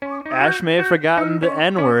Ash may have forgotten the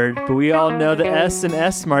N-word, but we all know the S in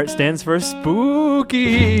S-Smart stands for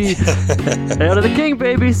spooky. Hail to the king,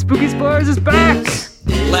 baby. Spooky Spoilers is back.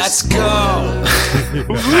 Let's go.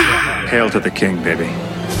 Hail to the king, baby.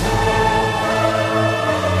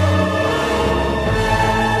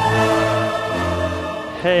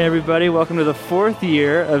 Hey everybody, welcome to the 4th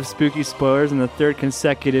year of Spooky Spoilers and the 3rd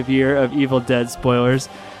consecutive year of Evil Dead Spoilers.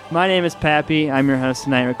 My name is Pappy, I'm your host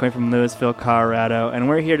tonight, recording from Louisville, Colorado, and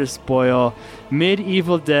we're here to spoil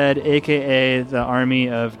Medieval Dead, aka the Army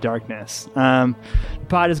of Darkness. The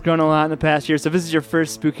pod has grown a lot in the past year, so if this is your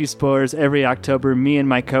first Spooky Spoilers, every October me and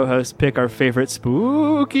my co-host pick our favorite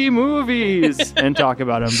spooky movies and talk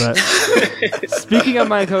about them. But speaking of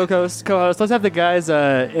my co-host, let's have the guys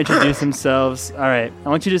introduce themselves. Alright, I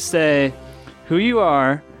want you to say who you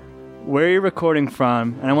are, where you're recording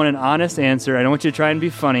from, and I want an honest answer. I don't want you to try and be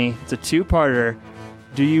funny. It's a two-parter.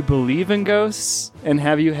 Do you believe in ghosts, and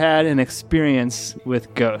have you had an experience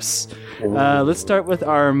with ghosts? Let's start with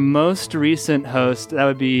our most recent host. That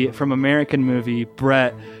would be from American Movie,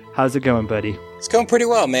 Brett. How's it going, buddy? It's going pretty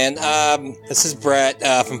well, man. This is Brett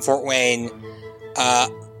from Fort Wayne.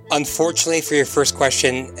 Unfortunately, for your first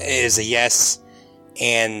question, it is a yes.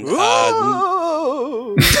 And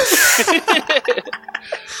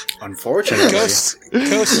Unfortunately.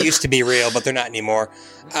 Ghosts used to be real, but they're not anymore.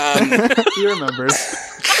 You remember.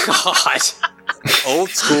 God.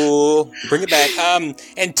 Old school. Bring it back.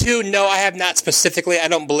 And two, no, I have not specifically. I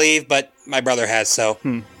don't believe, but my brother has, so.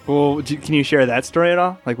 Well, can you share that story at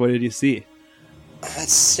all? Like, what did you see?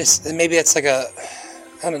 That's just, maybe it's like I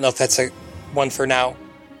don't know if that's a one for now.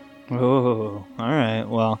 Oh, all right.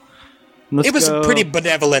 Well, it was pretty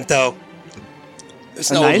benevolent, though. It was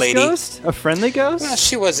an old nice lady. Ghost? A friendly ghost? Well,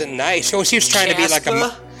 she wasn't nice. She was trying to be like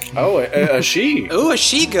a... a she. Ooh, a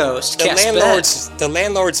she ghost. The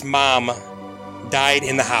landlord's mom died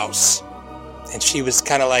in the house. And she was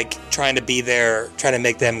kind of like trying to be there, trying to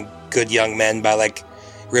make them good young men by like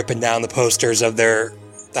ripping down the posters of the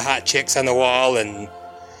hot chicks on the wall and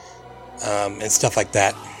stuff like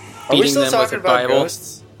that. Are we still talking about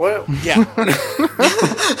ghosts? What? Yeah.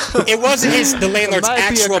 It wasn't the landlord's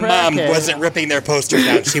actual mom wasn't ripping their posters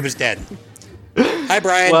down. She was dead. Hi,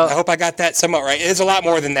 Brian. Well, I hope I got that somewhat right. It's a lot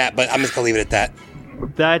more than that, but I'm just going to leave it at that.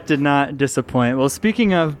 That did not disappoint. Well,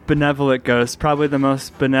 speaking of benevolent ghosts, probably the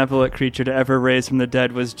most benevolent creature to ever raise from the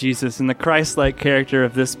dead was Jesus, and the Christ-like character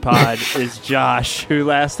of this pod is Josh, who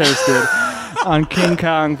last hosted on King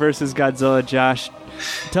Kong vs. Godzilla. Josh,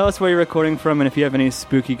 tell us where you're recording from and if you have any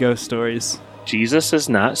spooky ghost stories. Jesus is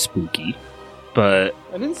not spooky, but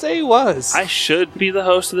I didn't say he was. I should be the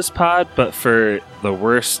host of this pod, but for the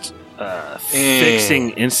worst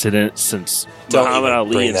fixing incident since Muhammad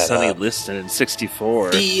Ali and Sonny Liston in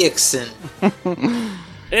 '64. Fixing.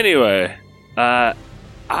 Anyway, I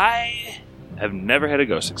have never had a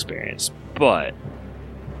ghost experience, but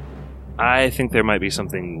I think there might be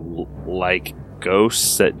something like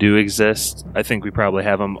ghosts that do exist. I think we probably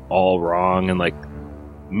have them all wrong and like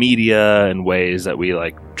media and ways that we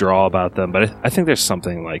like draw about them, but I think there's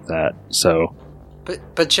something like that. So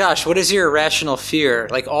but Josh, what is your irrational fear?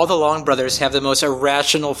 Like, all the Long brothers have the most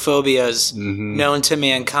irrational phobias known to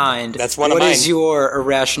mankind. That's one of mine. What is your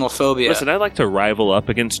irrational phobia? Listen, I like to rival up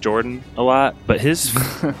against Jordan a lot, but his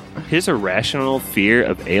irrational fear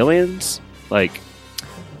of aliens, like,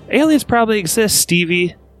 aliens probably exist,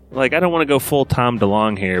 Stevie. Like, I don't want to go full Tom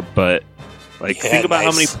DeLonge here, but like, think about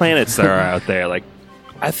how many planets there are out there. Like,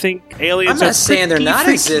 I think aliens I'm not saying they're not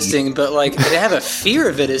freaky. existing, but like, to have a fear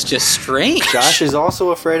of it is just strange. Josh is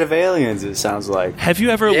also afraid of aliens, it sounds like. Have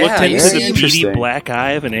you ever looked into the beady black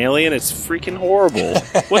eye of an alien? It's freaking horrible.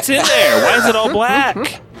 What's in there? Why is it all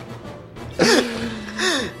black?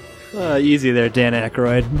 Easy there, Dan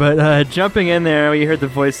Aykroyd. But jumping in there, we heard the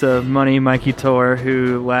voice of Money, Mikey Tor,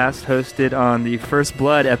 who last hosted on the First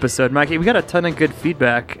Blood episode. Mikey, we got a ton of good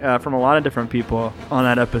feedback from a lot of different people on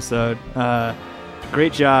that episode.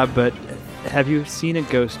 Great job, but have you seen a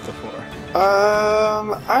ghost before?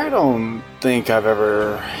 I don't think I've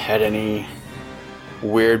ever had any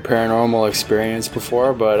weird paranormal experience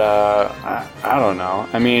before, but I don't know.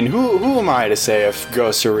 I mean, who am I to say if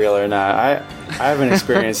ghosts are real or not? I haven't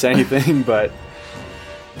experienced anything, but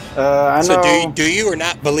I know. So do you or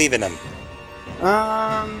not believe in them?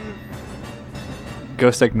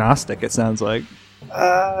 Ghost agnostic, it sounds like.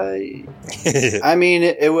 I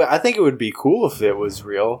mean, I think it would be cool if it was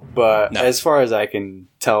real, but as far as I can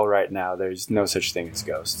tell right now, there's no such thing as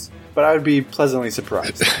ghosts. But I would be pleasantly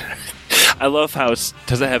surprised. I love how it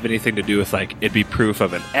doesn't have anything to do with like it'd be proof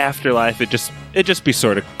of an afterlife. It'd just be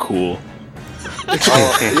sort of cool.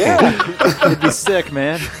 Yeah. It'd be sick,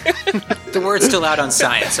 man. The word's still out on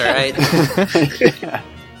science, all right?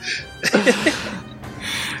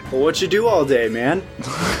 Well, what you do all day, man?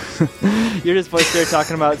 You're just both there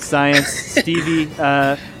talking about science. Stevie,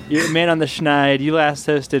 you're a man on the Schneid. You last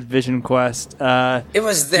hosted Vision Quest. It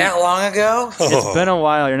was that long ago? It's been a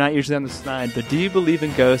while. You're not usually on the Schneid, but do you believe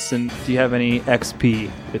in ghosts, and do you have any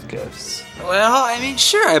XP with ghosts? Well, I mean,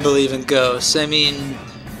 sure, I believe in ghosts. I mean,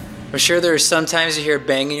 I'm sure there's sometimes you hear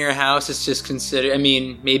banging in your house. It's just considered, I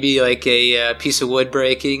mean, maybe like a piece of wood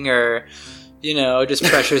breaking or, just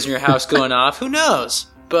pressures in your house going off. Who knows?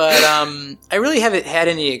 But I really haven't had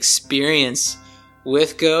any experience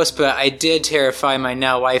with ghosts, but I did terrify my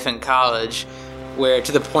now wife in college, where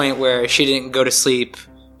to the point where she didn't go to sleep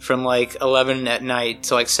from like 11 at night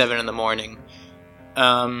to like 7 in the morning.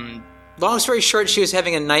 Long story short, she was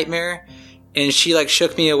having a nightmare, and she like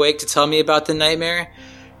shook me awake to tell me about the nightmare.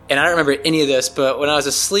 And I don't remember any of this, but when I was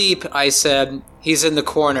asleep, I said, "He's in the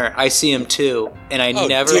corner. I see him too." And I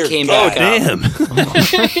never came back up. Damn.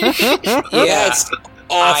 Yeah. That's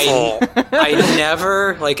awful. I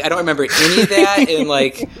never, I don't remember any of that, and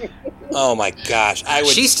oh my gosh, I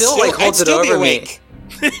would. She still holds I'd it still over be me. awake.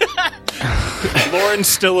 Lauren's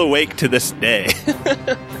still awake to this day.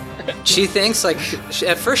 She thinks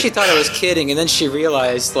at first she thought I was kidding, and then she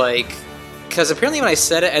realized because apparently when I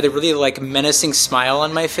said it, I had a really menacing smile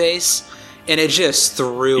on my face, and it just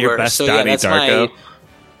threw Your her. best So Donnie Darko.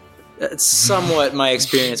 That's somewhat my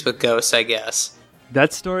experience with ghosts, I guess.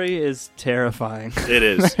 That story is terrifying. It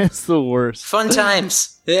is. It's the worst. Fun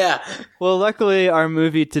times, yeah. Well, luckily, our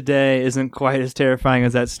movie today isn't quite as terrifying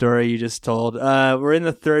as that story you just told. We're in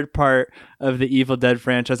the third part of the Evil Dead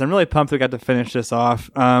franchise. I'm really pumped we got to finish this off.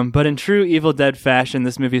 But in true Evil Dead fashion,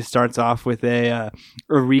 this movie starts off with a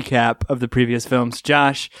recap of the previous films.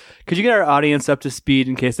 Josh, could you get our audience up to speed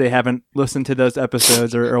in case they haven't listened to those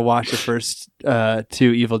episodes or watched the first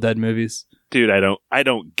 2 Evil Dead movies? Dude, I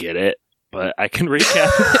don't get it. But I can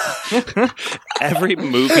recap every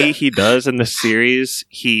movie he does in the series.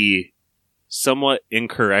 He somewhat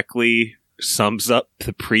incorrectly sums up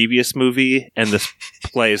the previous movie, and this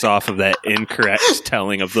plays off of that incorrect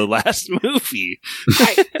telling of the last movie.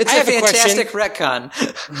 It's a fantastic retcon.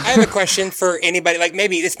 I have a question for anybody.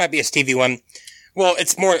 Maybe this might be a Stevie one. Well,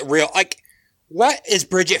 it's more real. What is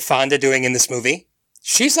Bridget Fonda doing in this movie?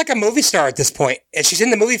 She's like a movie star at this point, and she's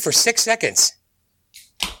in the movie for 6 seconds.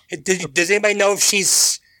 Does anybody know if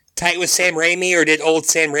she's tight with Sam Raimi or did old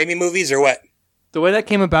Sam Raimi movies or what? The way that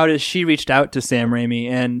came about is she reached out to Sam Raimi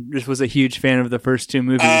and just was a huge fan of the first 2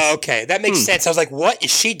 movies. Okay. That makes sense. I was like, what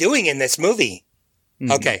is she doing in this movie?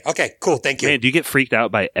 Okay, cool. Thank you. Man, do you get freaked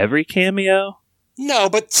out by every cameo? No,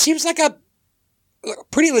 but she was like a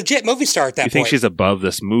pretty legit movie star at that point. You think she's above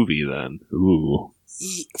this movie then? Ooh.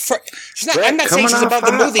 She's not, I'm not saying she's above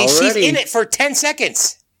the movie. Already. She's in it for 10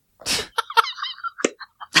 seconds.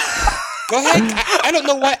 Go ahead. I don't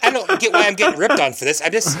know why. I don't get why I'm getting ripped on for this. I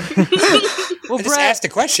just asked a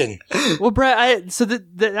question. Well, Brett,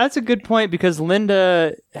 that's a good point because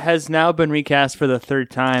Linda has now been recast for the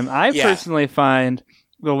 3rd time. I personally find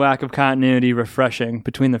the lack of continuity refreshing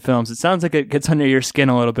between the films. It sounds like it gets under your skin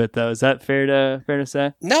a little bit, though. Is that fair to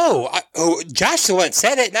say? No. Josh the one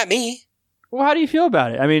said it, not me. Well, how do you feel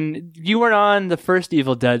about it? I mean, you weren't on the first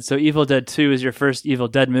Evil Dead, so Evil Dead 2 is your first Evil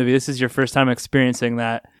Dead movie. This is your first time experiencing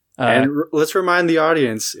that. And let's remind the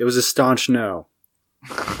audience, it was a staunch no.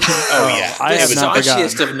 Oh, yeah. I have not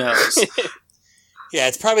staunchiest of no's. Yeah,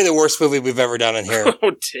 it's probably the worst movie we've ever done in here.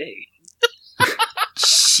 Oh, dang.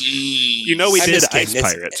 You know we did Ice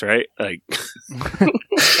Pirates, right?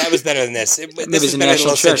 That was better than this. This was better than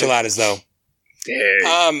Los Enchiladas, though.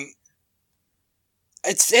 Dang.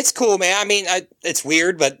 It's cool, man. I mean, it's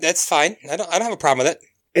weird, but that's fine. I don't have a problem with it.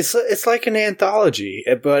 It's like an anthology,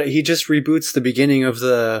 but he just reboots the beginning of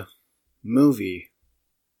the movie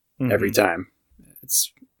every time.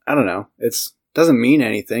 I don't know. Doesn't mean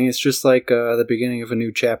anything. It's just like the beginning of a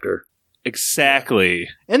new chapter. Exactly.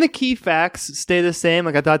 And the key facts stay the same.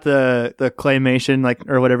 I thought the claymation,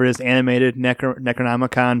 or whatever it is, animated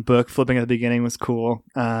Necronomicon book flipping at the beginning was cool.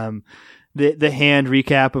 The hand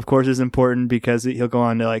recap, of course, is important because he'll go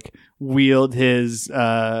on to wield his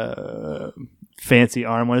fancy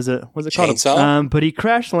arm. What is it? What's it called? Chainsaw. But he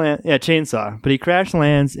chainsaw. But he crash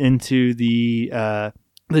lands into the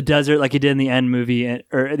desert like he did in the end movie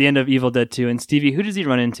or at the end of Evil Dead 2. And Stevie, who does he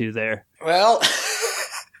run into there? Well,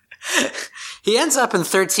 he ends up in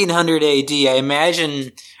 1300 AD. I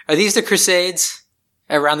imagine. Are these the Crusades?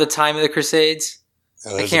 Around the time of the Crusades?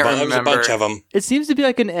 I can't remember. There's a bunch of them. It seems to be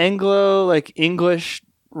like an Anglo, English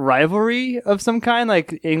rivalry of some kind,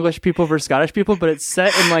 like English people versus Scottish people, but it's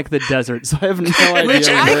set in like the desert, so I have no idea. Which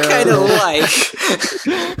I kind of like.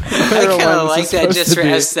 I kind of like that just for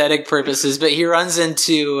aesthetic purposes. But he runs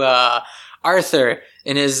into Arthur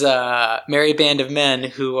and his merry band of men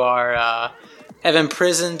who are have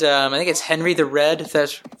imprisoned. I think it's Henry the Red. If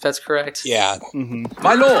that's correct. Yeah. Mm-hmm.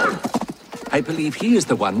 My lord, I believe he is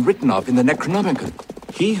the one written of in the Necronomicon.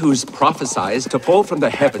 He who's prophesied to fall from the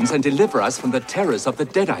heavens and deliver us from the terrors of the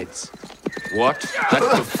Deadites. What? That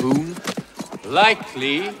buffoon?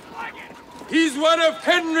 Likely. He's one of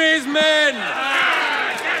Henry's men!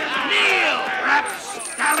 Kneel,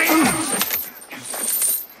 rapscallions!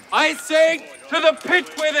 I say, to the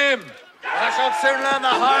pit with him! I shall soon learn the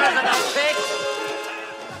horrors of the pit!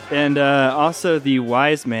 And also the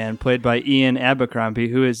wise man, played by Ian Abercrombie,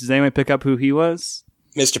 who is... Does anyone pick up who he was?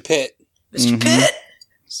 Mr. Pitt. Mr. Pitt!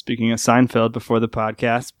 Speaking of Seinfeld before the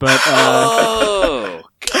podcast, but... oh,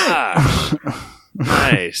 gosh.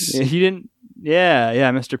 Nice. He didn't...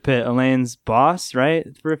 Yeah, Mr. Pitt, Elaine's boss, right?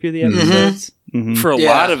 For a few of the episodes? Mm-hmm. For a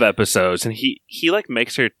lot of episodes, and he like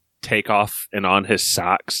makes her take off and on his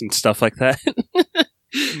socks and stuff like that.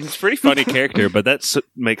 It's a pretty funny character, but that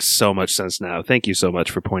makes so much sense now. Thank you so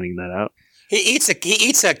much for pointing that out. He eats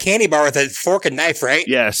a candy bar with a fork and knife, right?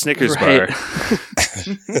 Yeah, Snickers bar.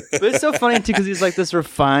 But it's so funny too because he's like this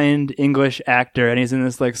refined English actor, and he's in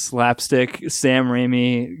this like slapstick Sam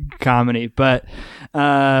Raimi comedy. But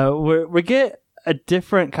we get a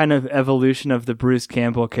different kind of evolution of the Bruce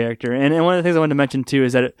Campbell character, and one of the things I wanted to mention too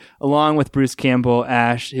is that along with Bruce Campbell,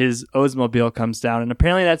 Ash, his Oldsmobile comes down, and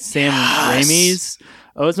apparently that's Sam Raimi's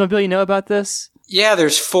Oldsmobile. You know about this? Yeah,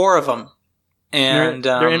 there's 4 of them. And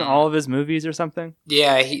they're in all of his movies or something.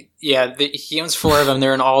 Yeah, he owns 4 of them.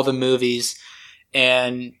 They're in all the movies,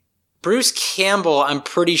 and Bruce Campbell, I'm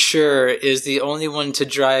pretty sure, is the only one to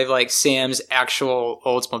drive like Sam's actual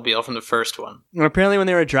Oldsmobile from the first one. And apparently, when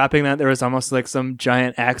they were dropping that, there was almost like some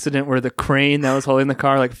giant accident where the crane that was holding the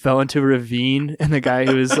car like fell into a ravine, and the guy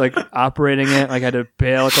who was like operating it like had to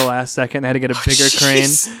bail at the last second. They had to get a bigger crane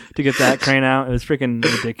to get that crane out. It was freaking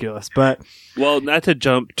ridiculous. But well, not to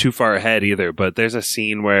jump too far ahead either, but there's a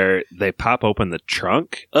scene where they pop open the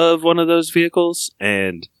trunk of one of those vehicles,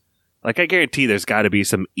 and like I guarantee there's got to be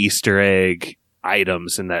some Easter egg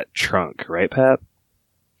items in that trunk, right, Pat?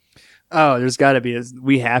 Oh, there's got to be. Is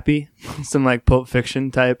We Happy? Some like Pulp Fiction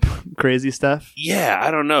type crazy stuff. Yeah, I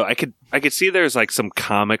don't know. I could see there's like some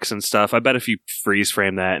comics and stuff. I bet if you freeze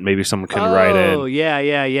frame that, and maybe someone can write in. Oh,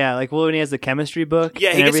 yeah. Like when he has the chemistry book.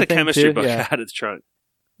 Yeah, he gets the chemistry book out of the trunk.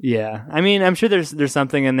 Yeah, I mean, I'm sure there's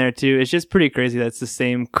something in there too. It's just pretty crazy that it's the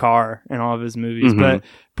same car in all of his movies. Mm-hmm. But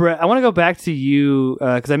Brett, I want to go back to you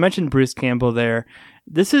because I mentioned Bruce Campbell there.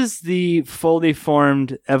 This is the fully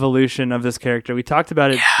formed evolution of this character. We talked about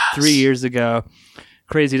it 3 years ago.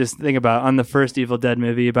 Crazy to think about on the first Evil Dead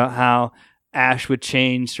movie about how Ash would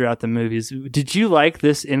change throughout the movies. Did you like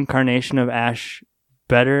this incarnation of Ash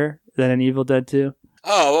better than in Evil Dead 2?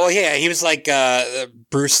 Oh, well, yeah, he was like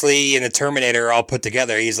Bruce Lee and the Terminator all put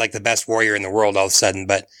together. He's like the best warrior in the world all of a sudden.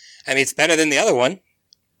 But, I mean, it's better than the other one.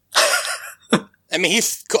 I mean,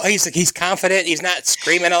 he's confident. He's not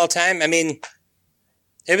screaming all the time. I mean,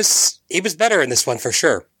 he was better in this one for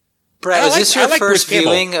sure. Brad, was this your first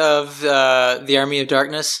viewing of The Army of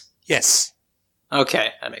Darkness? Yes. Okay,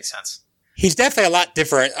 that makes sense. He's definitely a lot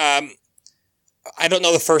different. I don't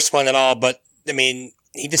know the first one at all, but, I mean,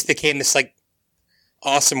 he just became this, like,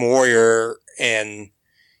 awesome warrior, and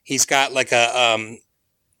he's got like a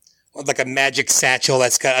magic satchel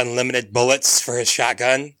that's got unlimited bullets for his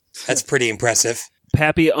shotgun. That's pretty impressive.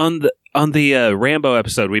 Pappy, on the Rambo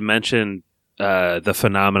episode, we mentioned the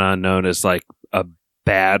phenomenon known as like a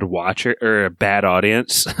bad watcher or a bad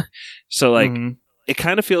audience. So like it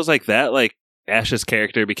kind of feels like that. Like Ash's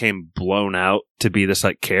character became blown out to be this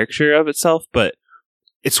like caricature of itself, but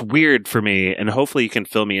it's weird for me, and hopefully you can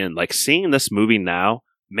fill me in. Like, seeing this movie now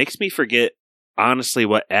makes me forget, honestly,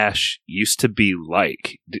 what Ash used to be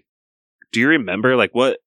like. Do you remember, like,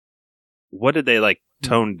 what did they, like,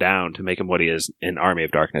 tone down to make him what he is in Army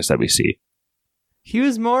of Darkness that we see? He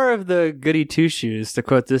was more of the goody two-shoes, to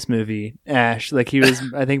quote this movie, Ash. Like, he was,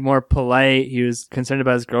 I think, more polite. He was concerned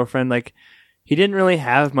about his girlfriend. Like, he didn't really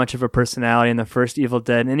have much of a personality in the first Evil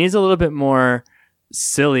Dead, and he's a little bit more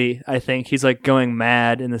silly. I think he's like going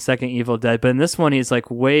mad in the second Evil Dead, but in this one he's like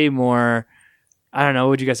way more, I don't know,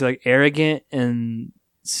 would you guys say, like arrogant and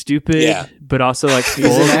stupid, but also like he's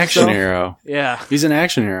an action hero. Yeah, he's an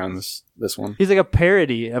action hero in this one. He's like a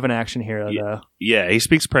parody of an action hero, though. Yeah, he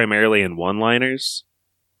speaks primarily in one-liners.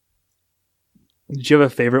 Did you have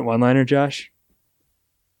a favorite one-liner, Josh?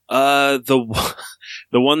 The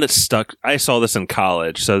one that stuck. I saw this in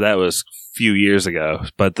college, so that was a few years ago.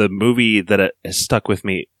 But the movie that has stuck with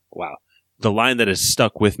me. Wow, the line that has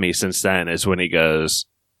stuck with me since then is when he goes,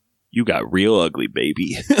 "You got real ugly,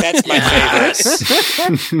 baby." That's my favorite.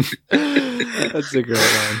 That's a great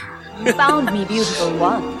one. You found me beautiful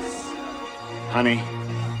once. Honey,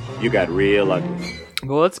 you got real ugly.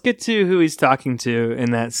 Well, let's get to who he's talking to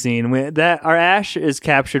in that scene. Our Ash is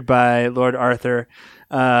captured by Lord Arthur,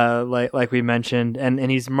 like we mentioned, and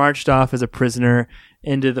he's marched off as a prisoner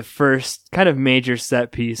into the first kind of major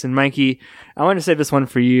set piece. And Mikey, I want to save this one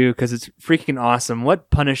for you because it's freaking awesome. What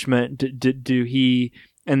punishment do he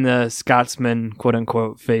and the Scotsman, quote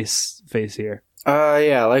unquote, face here?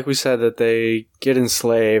 Yeah, like we said, that they get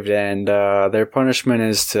enslaved, and their punishment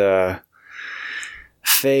is to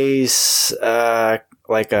face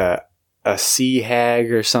like a sea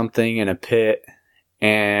hag or something in a pit,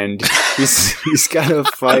 and he's got to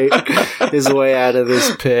fight his way out of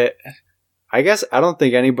this pit. I don't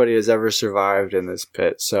think anybody has ever survived in this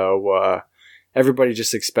pit, so everybody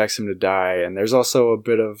just expects him to die. And there's also a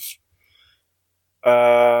bit of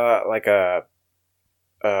like a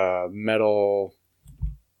metal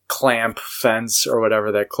clamp fence or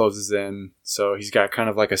whatever that closes in, so he's got kind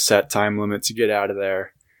of like a set time limit to get out of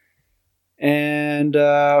there. And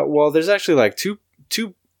there's actually like two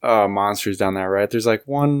monsters down there, right? There's like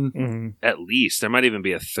one, At least there might even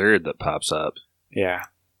be a third that pops up. Yeah,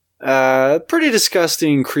 pretty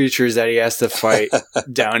disgusting creatures that he has to fight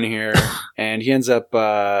down here, and he ends up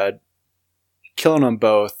killing them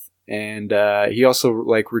both. And he also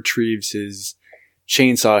like retrieves his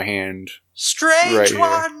chainsaw hand. Strange right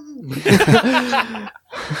one.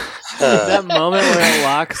 That moment where it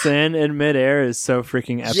locks in midair is so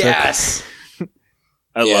freaking epic. Yes.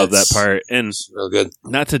 I love that part. And It's real good.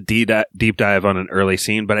 not to deep dive on an early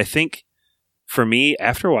scene, but I think for me,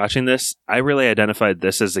 after watching this, I really identified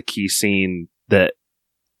this as a key scene that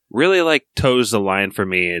really like toes the line for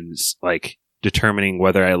me and like determining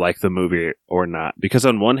whether I like the movie or not. Because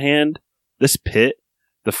on one hand, this pit,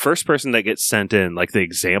 the first person that gets sent in, like the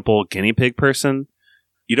example guinea pig person,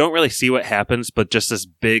 you don't really see what happens, but just this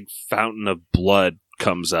big fountain of blood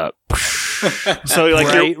comes up. So like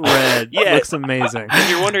bright red. Yeah. Looks amazing. And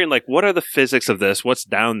you're wondering, like, what are the physics of this? What's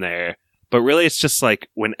down there? But really, it's just like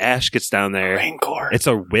when Ash gets down there, it's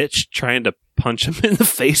a witch trying to punch him in the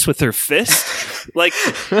face with her fist. Like,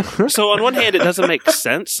 so on one hand, it doesn't make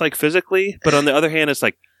sense, like physically, but on the other hand, it's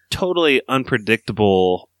like totally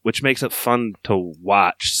unpredictable, which makes it fun to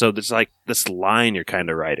watch. So there's like this line you're kind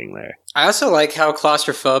of writing there. I also like how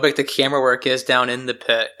claustrophobic the camera work is down in the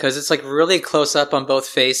pit, because it's like really close up on both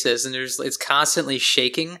faces, and it's constantly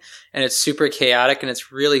shaking, and it's super chaotic, and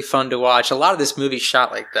it's really fun to watch. A lot of this movie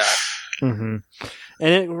shot like that. Mm-hmm.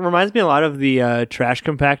 And it reminds me a lot of the trash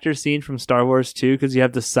compactor scene from Star Wars 2, because you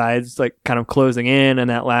have the sides like kind of closing in and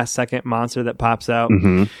that last second monster that pops out.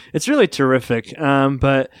 Mm-hmm. It's really terrific.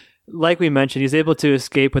 But like we mentioned, he's able to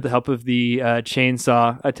escape with the help of the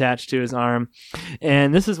chainsaw attached to his arm.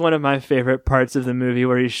 And this is one of my favorite parts of the movie,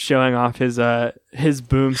 where he's showing off his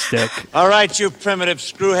boomstick. All right, you primitive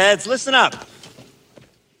screwheads, listen up.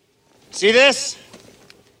 See this?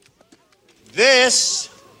 This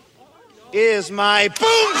is my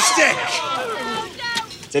boomstick.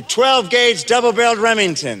 It's a 12-gauge double-barreled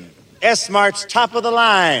Remington, S-Mart's top of the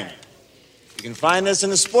line. You can find this in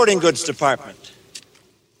the sporting goods department.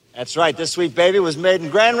 That's right, this sweet baby was made in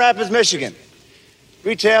Grand Rapids, Michigan.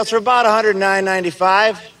 Retails for about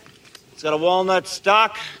 $109.95. It's got a walnut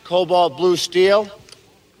stock, cobalt blue steel,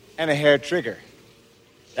 and a hair trigger.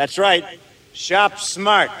 That's right, shop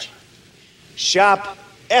smart. Shop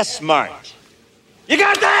S-Mart. You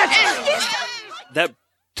got that? That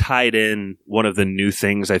tied in one of the new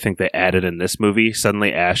things I think they added in this movie.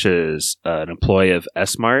 Suddenly Ash is an employee of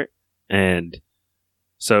S-Mart, and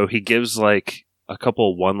so he gives like a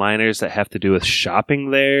couple one-liners that have to do with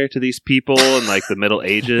shopping there to these people in like the Middle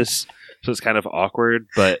Ages. So it's kind of awkward,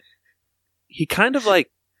 but he kind of like,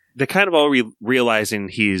 they're kind of all realizing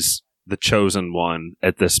he's the chosen one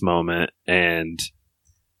at this moment. And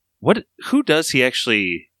what does he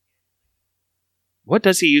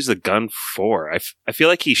use the gun for? I feel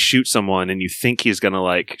like he shoots someone and you think he's going to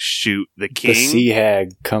like shoot the king. The sea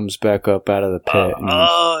hag comes back up out of the pit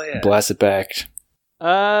and blasts it back.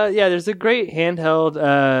 Yeah, there's a great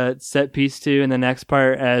handheld set piece too in the next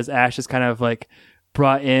part, as Ash is kind of like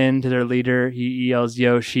brought in to their leader. He yells,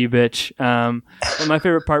 "Yo, she bitch." And my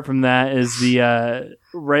favorite part from that is the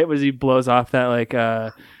right as he blows off that like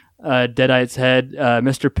Deadeye's head,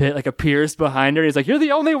 Mr. Pitt like appears behind her. He's like, "You're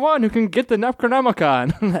the only one who can get the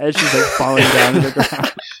Necronomicon," as she's like falling down to the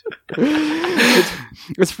ground.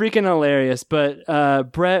 It's freaking hilarious. But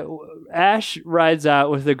Ash rides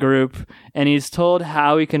out with the group, and he's told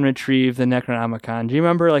how he can retrieve the Necronomicon. Do you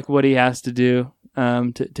remember like what he has to do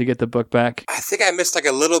to get the book back? I think I missed like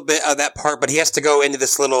a little bit of that part, but he has to go into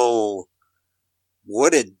this little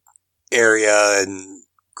wooded area and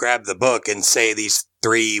grab the book and say these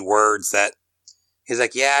 3 words that he's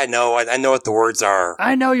like, yeah, I know what the words are.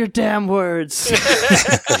 I know your damn words.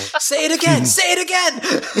 Say it again. Say it again.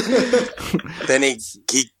 Then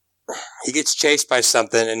he gets chased by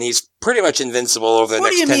something, and he's pretty much invincible over the what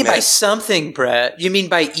next 10 do you mean minutes. by something, Brett? You mean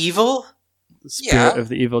by evil? The spirit of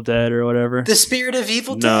the Evil Dead or whatever. The spirit of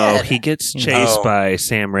Evil No, Dead. he gets chased by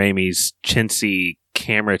Sam Raimi's chintzy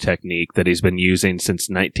camera technique that he's been using since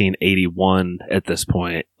 1981 at this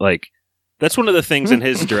point. Like, that's one of the things in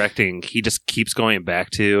his directing he just keeps going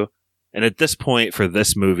back to. And at this point for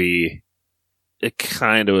this movie, it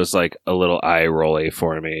kind of was like a little eye-rolly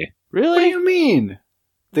for me. Really? What do you mean?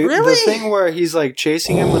 The thing where he's like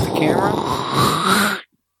chasing him with the camera?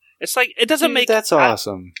 It's like, it doesn't make... That's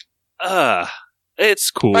awesome. It's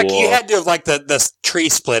cool. Like, you had to have like the tree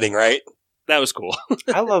splitting, right? That was cool.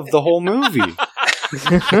 I love the whole movie.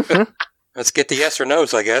 Let's get the yes or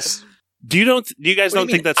no's, I guess. Do you guys don't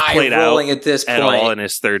think that's played out at this point? all in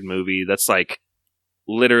his third movie? That's like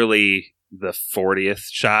literally the 40th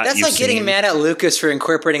shot. That's like getting mad at Lucas for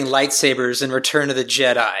incorporating lightsabers in Return of the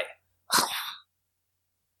Jedi.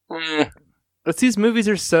 But these movies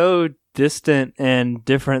are so distant and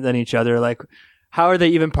different than each other. Like, how are they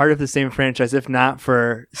even part of the same franchise if not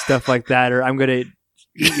for stuff like that? Or I'm going to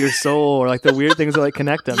eat your soul, or like the weird things that like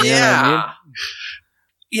connect them. You know what I mean?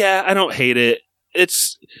 Yeah, I don't hate it.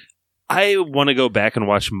 I want to go back and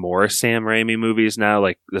watch more Sam Raimi movies now,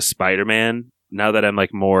 like the Spider-Man, now that I'm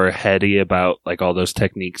like more heady about like all those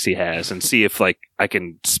techniques he has, and see if like I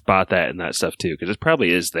can spot that in that stuff too, because it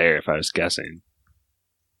probably is there if I was guessing.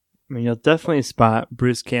 I mean, you'll definitely spot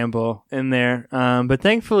Bruce Campbell in there. But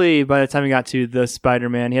thankfully, by the time we got to the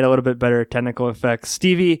Spider-Man, he had a little bit better technical effects.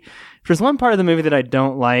 Stevie, if there's one part of the movie that I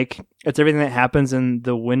don't like, it's everything that happens in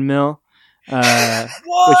the windmill, which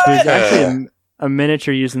was actually a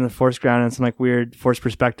miniature used in the force ground and some like weird force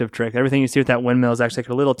perspective trick. Everything you see with that windmill is actually like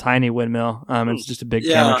a little tiny windmill. It's just a big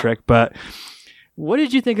camera trick. But what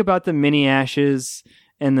did you think about the mini Ashes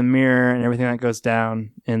and the mirror and everything that goes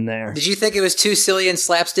down in there? Did you think it was too silly and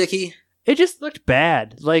slapsticky? It just looked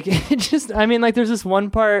bad. Like, there's this one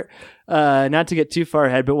part, not to get too far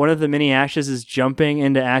ahead, but one of the mini Ashes is jumping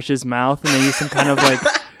into Ash's mouth, and they use some kind of like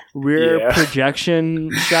rear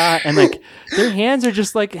projection shot, and like their hands are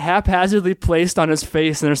just like haphazardly placed on his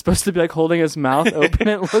face, and they're supposed to be like holding his mouth open.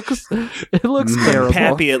 It looks terrible.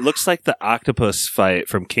 Pappy, it looks like the octopus fight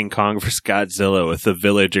from King Kong vs. Godzilla with the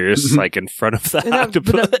villagers like in front of the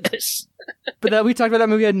octopus. But that we talked about, that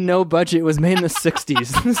movie had no budget. It was made in the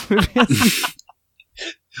 60s. This movie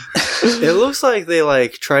it looks like they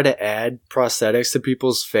like try to add prosthetics to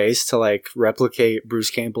people's face to like replicate Bruce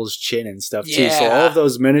Campbell's chin and stuff too. So all of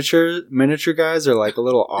those miniature guys are like a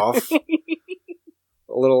little off,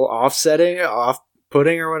 offsetting,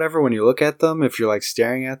 off-putting or whatever when you look at them, if you're like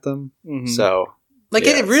staring at them. Mm-hmm. So like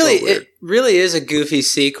it really is a goofy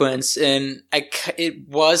sequence, and it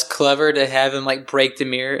was clever to have him like break the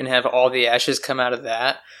mirror and have all the ashes come out of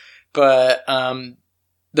that. But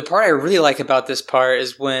the part I really like about this part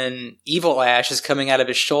is when Evil Ash is coming out of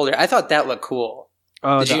his shoulder. I thought that looked cool.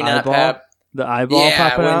 Oh, Did you eyeball? not, Pap? The eyeball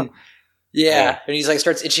popping out? Yeah, and he's like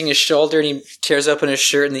starts itching his shoulder, and he tears open his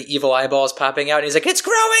shirt, and the evil eyeball is popping out, and he's like, "It's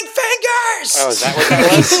growing fingers!" Oh, is that what that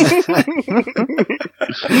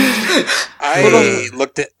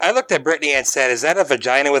was? I looked at Brittany and said, "Is that a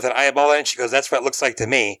vagina with an eyeball in it?" She goes, "That's what it looks like to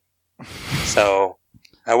me." So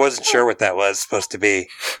I wasn't sure what that was supposed to be.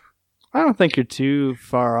 I don't think you're too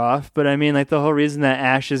far off, but I mean, like the whole reason that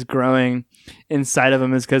Ash is growing inside of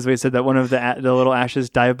him is because we said that one of the little Ashes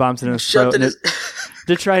dive bombs in his throat, and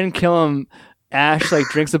to try and kill him, Ash like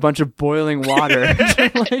drinks a bunch of boiling water.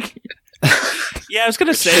 Yeah, I was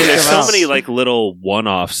gonna say there's so many like little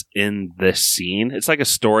one-offs in this scene. It's like a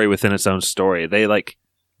story within its own story. They like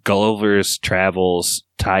Gulliver's Travels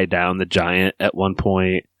tie down the giant at one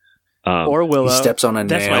point. Or Willow. He steps on a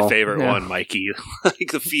That's nail. my favorite one, Mikey. Like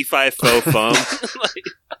the fee-fi-fo-fum.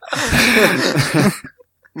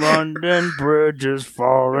 London Bridge is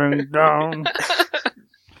falling down.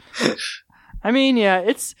 I mean, yeah,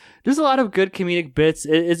 there's a lot of good comedic bits.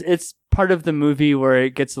 It's part of the movie where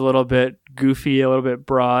it gets a little bit goofy, a little bit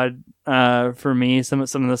broad for me. Some of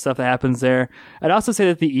the stuff that happens there. I'd also say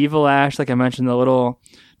that the evil Ash, like I mentioned, the little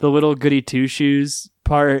goody two shoes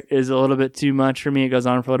part is a little bit too much for me. It goes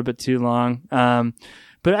on for a little bit too long.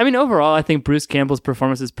 But I mean, overall, I think Bruce Campbell's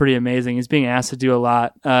performance is pretty amazing. He's being asked to do a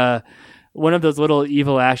lot. One of those little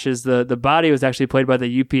evil Ashes, the body was actually played by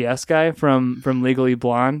the UPS guy from Legally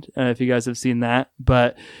Blonde, if you guys have seen that.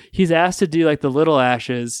 But he's asked to do like the little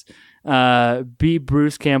Ashes, be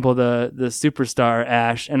Bruce Campbell, the superstar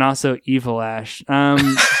Ash, and also Evil Ash.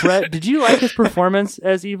 Brett, did you like his performance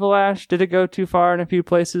as Evil Ash? Did it go too far in a few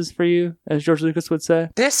places for you, as George Lucas would say?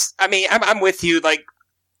 I'm with you. Like,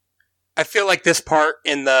 I feel like this part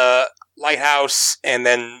in the lighthouse and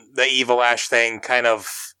then the Evil Ash thing kind of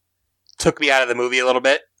took me out of the movie a little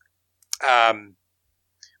bit.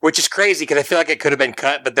 Which is crazy because I feel like it could have been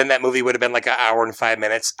cut, but then that movie would have been like an hour and 5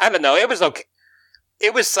 minutes. I don't know. It was okay.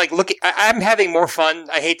 It was like I'm having more fun.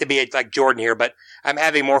 I hate to be like Jordan here, but I'm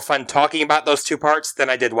having more fun talking about those two parts than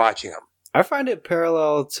I did watching them. I find it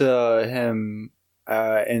parallel to him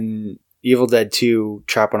in Evil Dead 2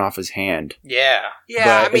 chopping off his hand. Yeah.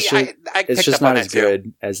 Yeah, but it's just not as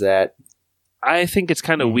good as that. I think it's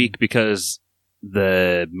kind of weak because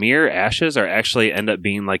the mere ashes are actually end up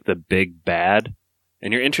being like the big bad,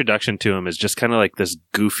 and your introduction to him is just kind of like this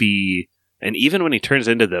goofy, and even when he turns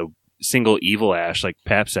into the single evil Ash, like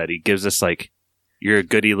Pap said, he gives us like you're a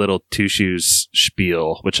goody little two shoes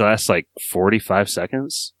spiel, which lasts like 45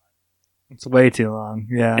 seconds. It's way too long.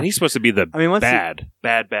 Yeah, and he's supposed to be the bad.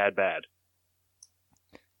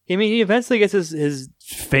 I mean, he eventually gets his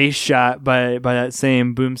face shot by that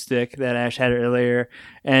same boomstick that Ash had earlier,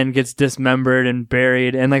 and gets dismembered and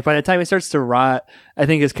buried. And like by the time he starts to rot, I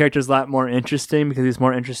think his character's a lot more interesting because he's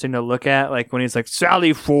more interesting to look at. Like when he's like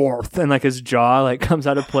Sally Forth, and like his jaw like comes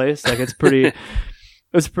out of place. Like it's pretty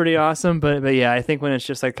awesome. But yeah, I think when it's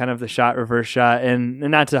just like kind of the reverse shot, and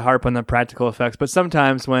not to harp on the practical effects, but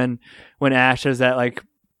sometimes when Ash has that like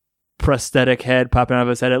prosthetic head popping out of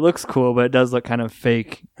his head, it looks cool, but it does look kind of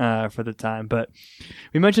fake for the time. But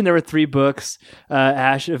we mentioned there were 3 books.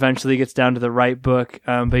 Ash eventually gets down to the right book,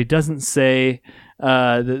 but he doesn't say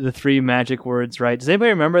the 3 magic words right. Does anybody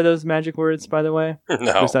remember those magic words, by the way?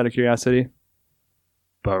 No. Just out of curiosity.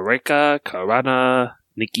 Bareka, Karana,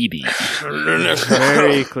 Nikibi.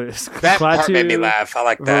 Very close. That part made me laugh. I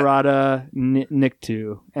like that. Verada,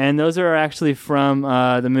 Niktu. And those are actually from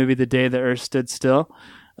the movie The Day the Earth Stood Still.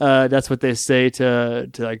 That's what they say to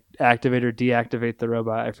like activate or deactivate the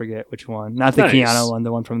robot. I forget which one. Not the Keanu one,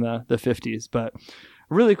 the one from the 50s. But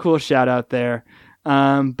really cool shout out there.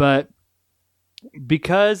 But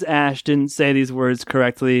because Ash didn't say these words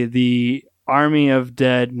correctly, the army of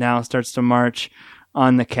dead now starts to march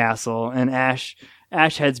on the castle, and Ash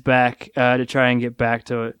heads back to try and get back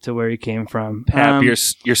to where he came from. Pap,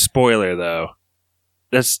 your spoiler though.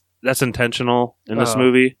 That's intentional in this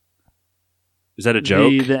movie. Is that a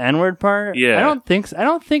joke? The N-word part? Yeah. I don't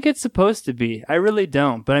think it's supposed to be. I really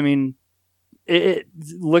don't. But I mean,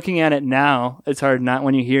 looking at it now, it's hard not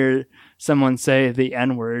when you hear someone say the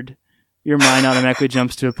N-word, your mind automatically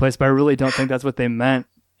jumps to a place. But I really don't think that's what they meant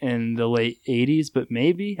in the late 80s, but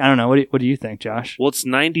maybe. I don't know. What do you think, Josh? Well, it's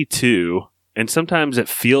 92, and sometimes it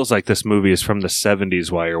feels like this movie is from the 70s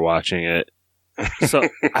while you're watching it. So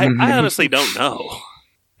I honestly don't know.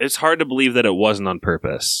 It's hard to believe that it wasn't on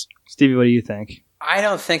purpose. Stevie, what do you think? I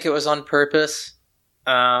don't think it was on purpose.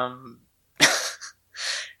 I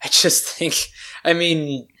just think, I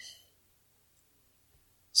mean,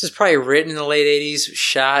 this is probably written in the late 80s,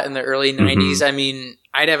 shot in the early 90s. Mm-hmm. I mean,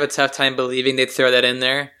 I'd have a tough time believing they'd throw that in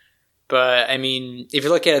there. But, I mean, if you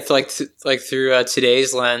look at it through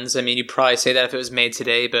today's lens, I mean, you'd probably say that if it was made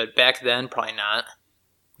today, but back then, probably not.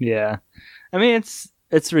 Yeah. I mean,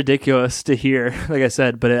 it's ridiculous to hear, like I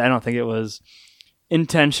said, but I don't think it was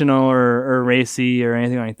intentional or racy or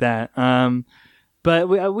anything like that.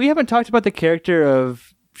 But we haven't talked about the character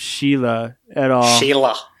of Sheila at all.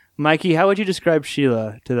 Sheila. Mikey, how would you describe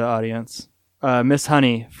Sheila to the audience? Miss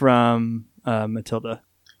Honey from Matilda.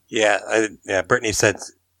 Yeah, Brittany said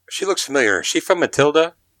she looks familiar. Is she from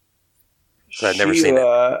Matilda? I've never seen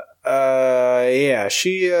it. Yeah,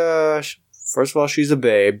 she first of all, she's a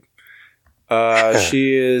babe.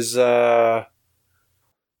 She is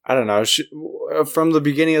I don't know. From the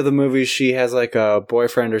beginning of the movie, she has like a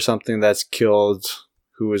boyfriend or something that's killed,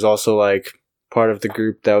 who is also like part of the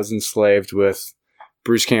group that was enslaved with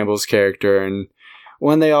Bruce Campbell's character. And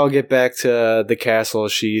when they all get back to the castle,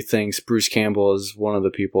 she thinks Bruce Campbell is one of the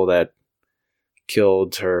people that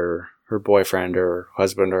killed her boyfriend or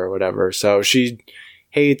husband or whatever. So she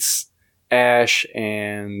hates Ash,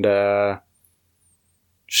 and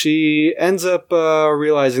she ends up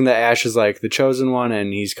realizing that Ash is like the chosen one,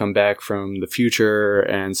 and he's come back from the future.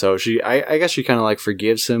 And so I guess she kind of like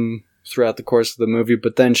forgives him throughout the course of the movie,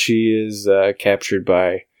 but then she is captured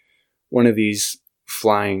by one of these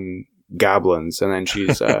flying goblins, and then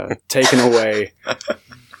she's taken away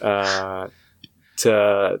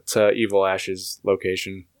to Evil Ash's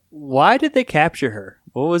location. Why did they capture her?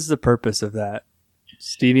 What was the purpose of that?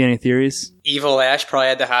 Stevie, any theories? Evil Ash probably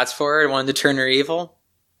had the hots for her and wanted to turn her evil.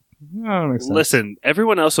 Listen,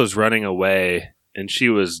 everyone else was running away, and she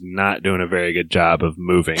was not doing a very good job of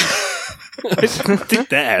moving. I think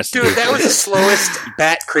that has to Dude, that was the slowest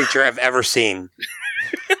bat creature I've ever seen.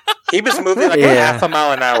 He was moving like a half a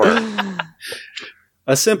mile an hour.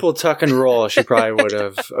 A simple tuck and roll, she probably would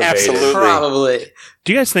have evaded. Absolutely. Probably.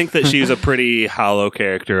 Do you guys think that she's a pretty hollow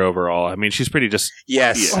character overall? I mean, she's pretty just...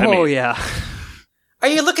 Yes. Yeah. Are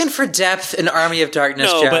you looking for depth in Army of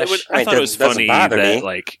Darkness, No, Josh? but I thought it was funny bother that, me.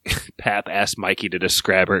 like, Pap asked Mikey to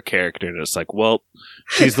describe her character, and it's like, well,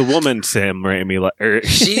 she's the woman Sam Raimi...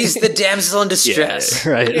 She's the damsel in distress.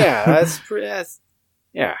 Yeah, right. Yeah, that's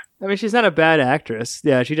yeah. I mean, she's not a bad actress.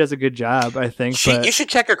 Yeah, she does a good job, I think. You should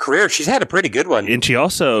check her career. She's had a pretty good one. And she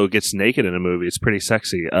also gets naked in a movie. It's pretty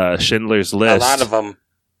sexy. Schindler's List. A lot of them.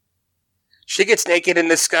 She gets naked in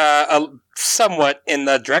this, somewhat in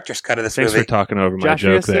the director's cut of this Thanks movie. for talking over my Josh,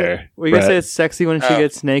 joke there. Were you going to say it's sexy when she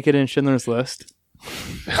gets naked in Schindler's List?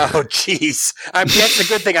 Oh, jeez. That's a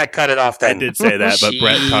good thing I cut it off then. I did say that, but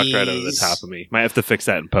Brett talked right over the top of me. Might have to fix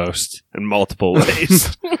that in post in multiple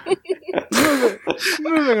ways.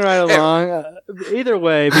 Moving right along. Either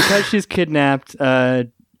way, because she's kidnapped,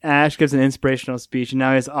 Ash gives an inspirational speech, and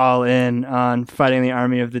now he's all in on fighting the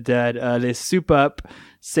army of the dead. They soup up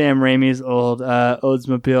Sam Raimi's old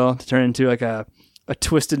Oldsmobile to turn into like a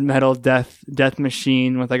twisted metal death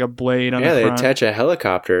machine with like a blade on the front. Yeah, they attach a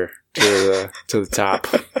helicopter to the top.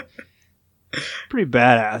 Pretty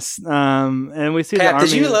badass. And we see Pat, the army.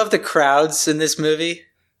 did you love the crowds in this movie?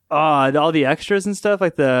 All the extras and stuff,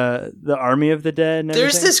 like the army of the dead. And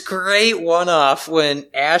There's everything? this great one-off when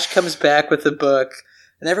Ash comes back with the book,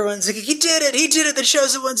 and everyone's like, he did it, the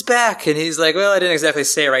chosen one's back. And he's like, well, I didn't exactly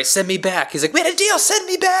say it right, send me back. He's like, we had a deal, send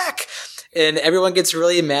me back. And everyone gets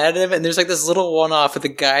really mad at him, and there's like this little one-off where the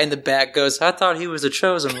guy in the back goes, I thought he was a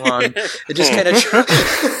chosen one. It just kind of...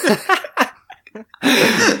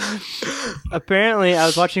 Apparently, I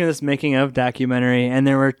was watching this making of documentary, and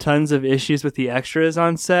there were tons of issues with the extras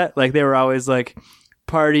on set. Like, they were always like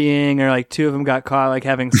partying, or like two of them got caught like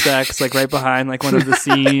having sex, like right behind like one of the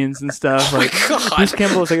scenes and stuff. Like, Bruce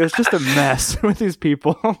Campbell was like, it was just a mess with these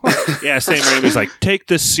people. Yeah, Sam Raimi's like, take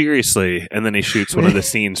this seriously, and then he shoots one of the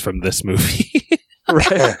scenes from this movie.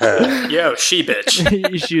 Right. Yo, she bitch.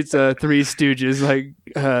 He shoots Three Stooges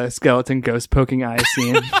like skeleton ghost poking eye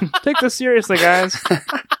scene. Take this seriously, guys.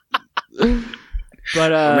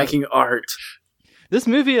 But We're making art. This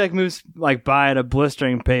movie like moves like by at a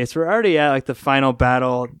blistering pace. We're already at like the final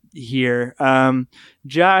battle here.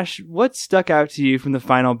 Josh, what stuck out to you from the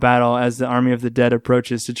final battle as the Army of the Dead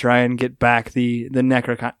approaches to try and get back the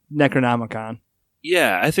Necronomicon?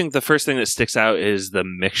 Yeah, I think the first thing that sticks out is the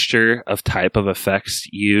mixture of type of effects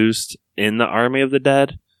used in the Army of the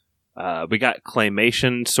Dead. We got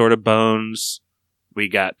claymation sort of bones. We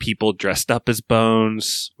got people dressed up as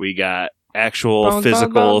bones. We got actual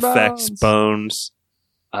physical effects bones.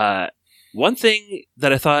 One thing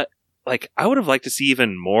that I thought, like, I would have liked to see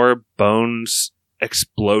even more bones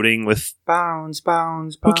exploding with bones.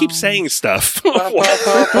 Who keeps saying stuff? Bone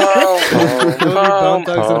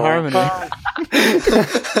Thugs in Harmony.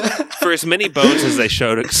 For as many bones as they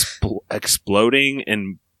showed exploding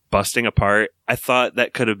and busting apart, I thought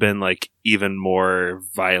that could have been like even more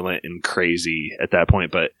violent and crazy at that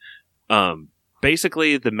point. But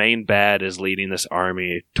basically, the main bad is leading this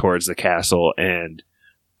army towards the castle, and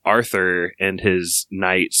Arthur and his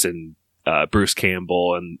knights and Bruce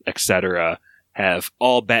Campbell and etc. have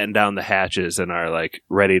all battened down the hatches and are like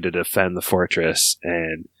ready to defend the fortress.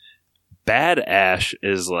 And Bad Ash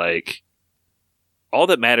is like, all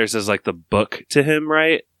that matters is like the book to him,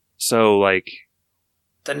 right? So like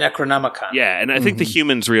the Necronomicon. Yeah, and I think the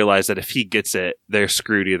humans realize that if he gets it, they're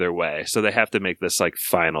screwed either way. So they have to make this like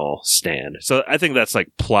final stand. So I think that's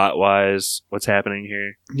like plot wise what's happening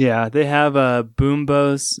here. Yeah, they have boom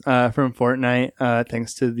bows from Fortnite,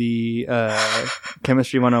 thanks to the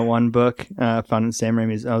Chemistry 101 book found in Sam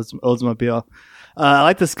Raimi's Oldsmobile. I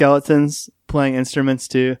like the skeletons playing instruments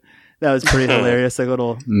too. That was pretty hilarious, like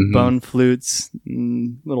little bone flutes,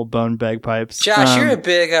 little bone bagpipes. Josh, you're a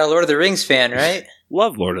big Lord of the Rings fan, right?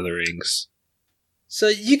 Love Lord of the Rings. So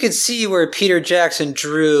you could see where Peter Jackson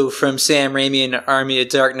drew from Sam Raimi and Army of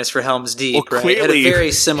Darkness for Helm's Deep, Well, right? It had a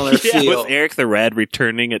very similar feel. With Eric the Red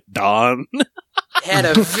returning at dawn. Had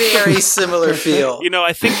a very similar feel. You know,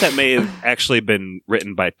 I think that may have actually been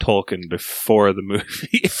written by Tolkien before the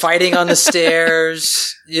movie. Fighting on the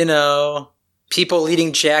stairs, you know. people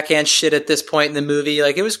leading Jack Ant shit at this point in the movie.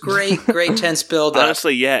 Like, it was great tense build up.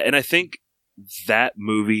 Honestly, yeah, and I think that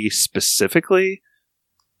movie specifically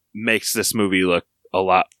makes this movie look a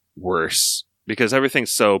lot worse because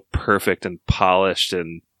everything's so perfect and polished,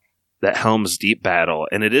 and that Helm's Deep battle,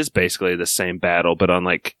 and it is basically the same battle, but on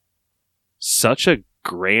like such a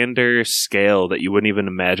grander scale that you wouldn't even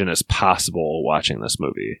imagine as possible watching this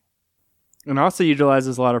movie. And also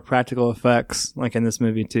utilizes a lot of practical effects, like in this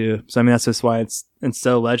movie too. So I mean, that's just why it's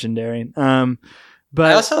so legendary. But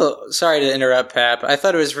I also, sorry to interrupt, Pap, I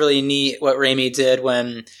thought it was really neat what Raimi did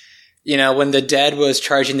when the dead was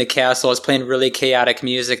charging the castle, it was playing really chaotic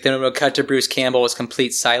music. Then when it would cut to Bruce Campbell, it was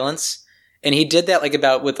complete silence. And he did that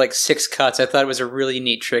with 6 cuts. I thought it was a really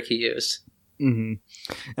neat trick he used. Mm-hmm.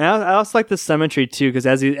 And I also like the symmetry too, because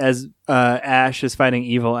as Ash is fighting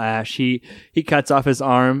evil Ash, he cuts off his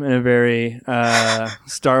arm in a very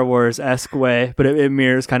Star Wars-esque way, but it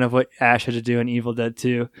mirrors kind of what Ash had to do in Evil Dead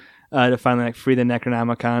 2 to finally free the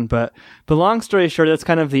Necronomicon. But long story short, that's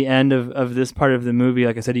kind of the end of this part of the movie.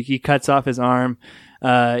 Like I said, he cuts off his arm.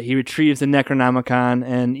 He retrieves the Necronomicon,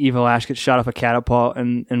 and evil Ash gets shot off a catapult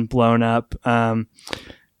and blown up.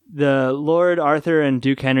 The Lord Arthur and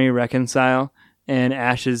Duke Henry reconcile, and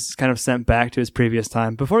Ash is kind of sent back to his previous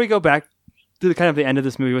time. Before we go back to the end of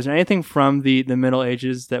this movie, was there anything from the Middle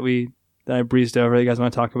Ages that I breezed over that you guys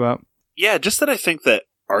want to talk about? Yeah, just that I think that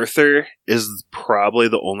Arthur is probably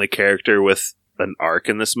the only character with an arc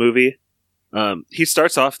in this movie. He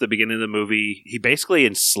starts off at the beginning of the movie, he basically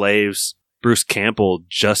enslaves Bruce Campbell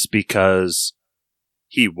just because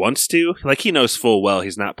he wants to. Like, he knows full well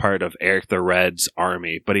he's not part of Eric the Red's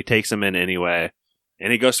army, but he takes him in anyway.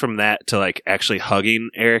 And he goes from that to like actually hugging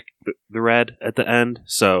Eric the Red at the end.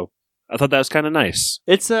 So I thought that was kind of nice.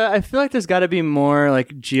 It's I feel like there's got to be more like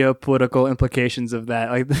geopolitical implications of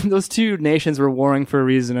that. Like those two nations were warring for a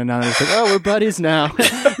reason, and now they're just like, oh, we're buddies now.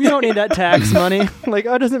 We don't need that tax money. Like,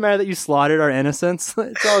 oh, it doesn't matter that you slaughtered our innocents.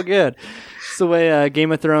 It's all good. It's the way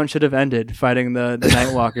Game of Thrones should have ended, fighting the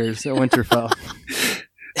Nightwalkers at Winterfell.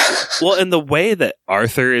 Well, and the way that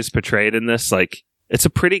Arthur is portrayed in this, like, it's a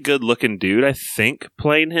pretty good looking dude, I think,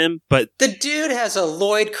 playing him, but the dude has a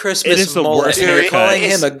Lloyd Christmas it is the mullet. worst You're calling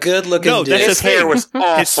him a good looking dude. That's his hair was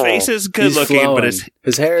awful. His face is good looking, but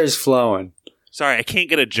his hair is flowing. Sorry, I can't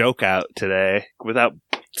get a joke out today without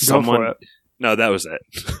someone. Go for it. No, that was it.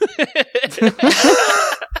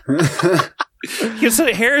 His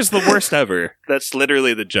hair is the worst ever. That's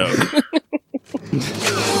literally the joke.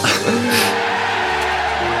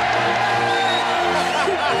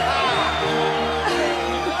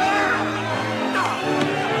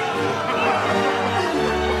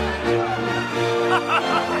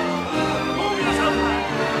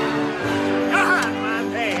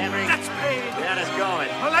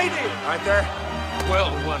 Arthur?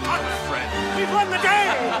 Well won, my friend. We've won the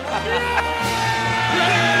day!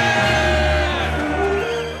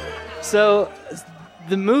 So,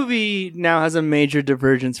 the movie now has a major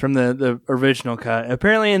divergence from the original cut.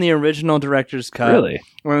 Apparently, in the original director's cut, really?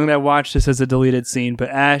 We're going to watch this as a deleted scene, but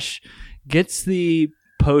Ash gets the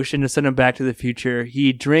potion to send him back to the future.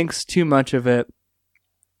 He drinks too much of it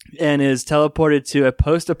and is teleported to a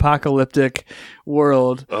post-apocalyptic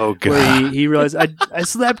world. Oh, God. Where he realized, I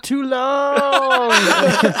slept too long!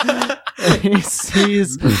 He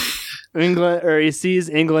sees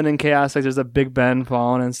England in chaos, like there's a Big Ben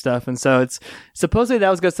falling and stuff. And so it's supposedly that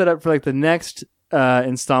was going to set up for like the next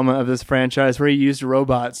installment of this franchise where he used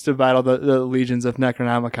robots to battle the legions of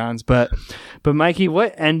Necronomicons. But Mikey,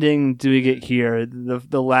 what ending do we get here?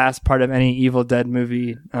 The last part of any Evil Dead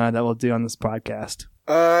movie that we'll do on this podcast.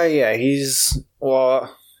 Yeah, he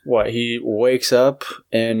wakes up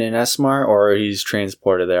in an S-Mart, or he's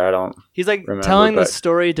transported there. I don't. He's like remember, telling the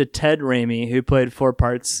story to Ted Raimi, who played 4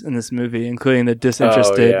 parts in this movie, including the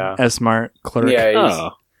disinterested S-Mart clerk. Yeah,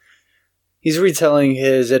 he's retelling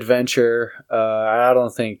his adventure. I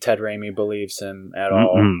don't think Ted Raimi believes him at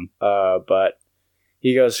all. But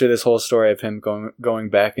he goes through this whole story of him going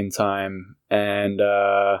back in time, and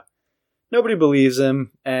nobody believes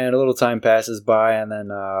him. And a little time passes by, and then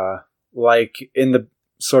like in the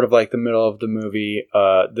sort of like the middle of the movie,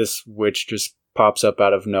 this witch just pops up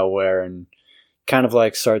out of nowhere and kind of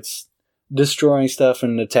like starts destroying stuff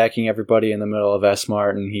and attacking everybody in the middle of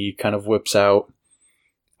S-Mart, and he kind of whips out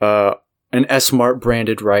an S-Mart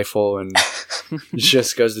branded rifle and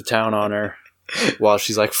just goes to town on her while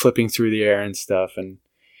she's like flipping through the air and stuff. And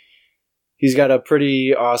he's got a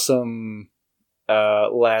pretty awesome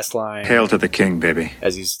last line. Hail to the king, baby.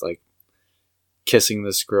 As he's like kissing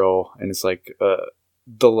this girl, and it's like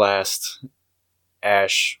the last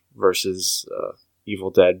Ash versus Evil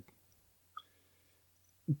Dead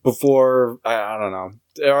before I don't know.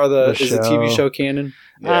 Is the TV show canon?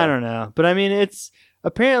 I don't know, but I mean, it's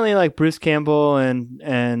apparently like Bruce Campbell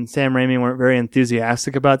and Sam Raimi weren't very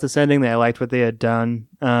enthusiastic about this ending. They liked what they had done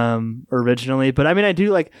originally, but I mean,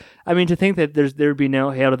 to think that there would be no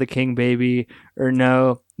 "Hail to the King, Baby" or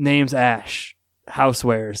no "Name's Ash,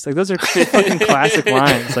 Housewares," like those are fucking classic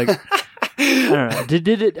lines. Like, I don't know. Did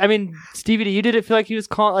it? I mean, Stevie, did it feel like he was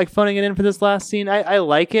phoning it in for this last scene? I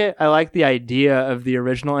like it. I like the idea of the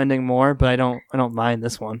original ending more, but I don't mind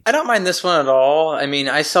this one. I don't mind this one at all. I mean,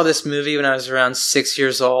 I saw this movie when I was around 6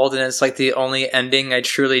 years old, and it's like the only ending I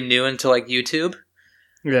truly knew until like YouTube.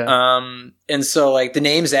 Yeah. And so like the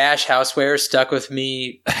name's Ash Houseware stuck with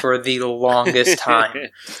me for the longest time.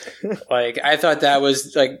 Like I thought that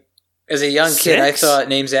was like, as a young kid, I thought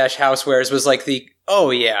name's Ash Housewares was like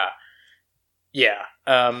Yeah.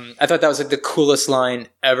 I thought that was like the coolest line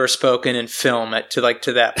ever spoken in film to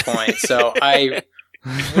that point. So I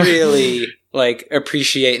really like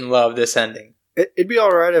appreciate and love this ending. It'd be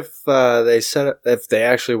all right if they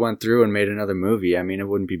actually went through and made another movie. I mean, it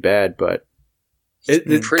wouldn't be bad, but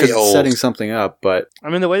it's pretty old. It's setting something up. But I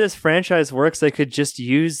mean, the way this franchise works, they could just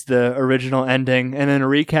use the original ending and then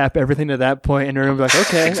recap everything to that point, and everyone would be like,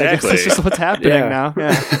 okay, exactly. I guess this is what's happening now.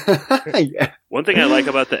 Yeah. Yeah. One thing I like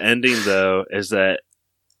about the ending, though, is that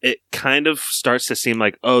it kind of starts to seem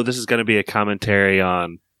like, oh, this is going to be a commentary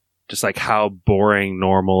on just like how boring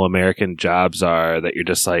normal American jobs are, that you're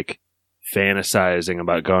just like fantasizing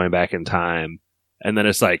about going back in time. And then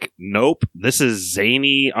it's like, nope, this is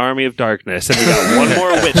zany Army of Darkness, and we got one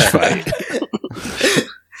more witch fight.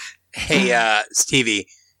 Hey, Stevie.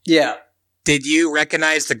 Yeah. Did you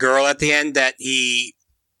recognize the girl at the end that he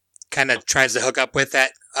kind of tries to hook up with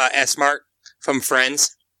at S-Mart from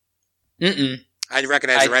Friends? Mm-mm. I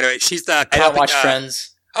recognize her right away. She's the... I don't watch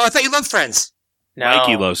Friends. Oh, I thought you loved Friends. No.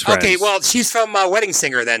 Mikey loves Friends. Okay, well, she's from Wedding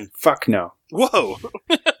Singer then. Fuck no. Whoa.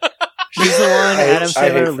 She's the one Adam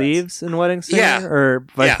Sandler leaves in Wedding Singer, or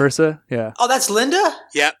vice versa. Yeah. Oh, that's Linda?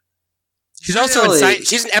 Yep. She's also in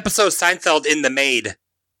she's an episode of Seinfeld in The Maid.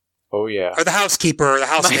 Oh yeah. Or the housekeeper or the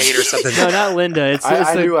housemaid or something. No, not Linda.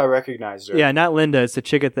 I knew I recognized her. Yeah, not Linda. It's the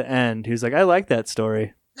chick at the end who's like, I like that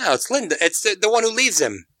story. No, it's Linda. It's the one who leaves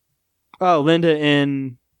him. Oh, Linda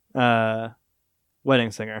in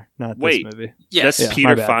Wedding Singer, not this movie. Yes. That's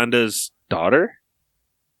Peter Fonda's daughter?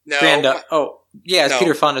 No. It's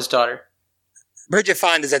Peter Fonda's daughter. Bridget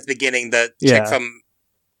Fonda's at the beginning, the chick from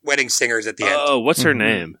Wedding Singers at the end. Oh, what's her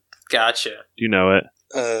name? Gotcha. Do you know it?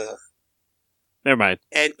 Never mind.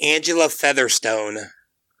 And Angela Featherstone.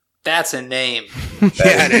 That's a name.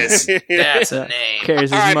 Yeah, it is. That's a name.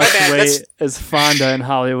 Carries as much weight as Fonda in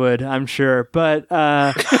Hollywood, I'm sure. But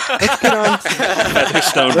let's get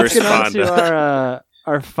on to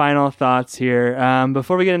our final thoughts here.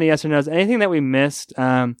 Before we get into yes or no's, anything that we missed,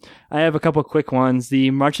 I have a couple quick ones. The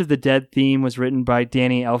March of the Dead theme was written by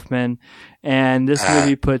Danny Elfman, and this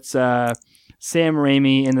movie puts Sam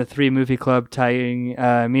Raimi in the Three Movie Club, tying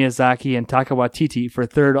Miyazaki and Taika Waititi for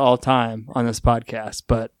third all time on this podcast.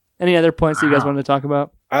 But any other points that you guys wanted to talk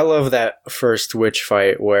about? I love that first witch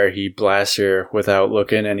fight where he blasts her without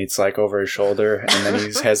looking, and it's like over his shoulder, and then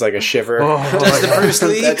he has like a shiver. That's the Bruce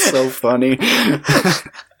Lee. That's so funny.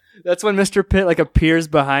 That's when Mr. Pitt like appears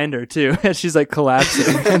behind her too, and she's like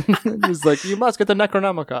collapsing. And he's like, "You must get the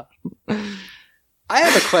Necronomicon." I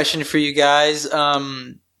have a question for you guys.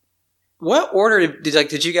 What order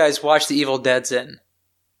did you guys watch the Evil Deads in?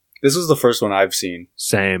 This was the first one I've seen.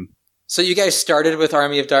 Same. So you guys started with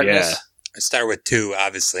Army of Darkness? Yeah. I started with 2,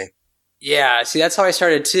 obviously. Yeah, see, that's how I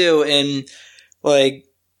started too. And like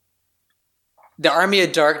the Army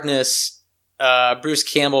of Darkness, Bruce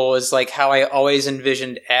Campbell was like how I always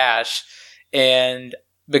envisioned Ash. And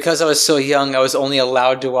because I was so young, I was only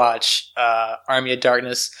allowed to watch Army of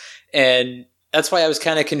Darkness. And that's why I was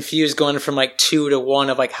kind of confused going from like 2 to 1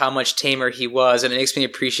 of like how much tamer he was. And it makes me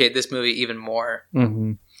appreciate this movie even more.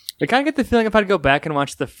 Mm-hmm. I kind of get the feeling if I'd go back and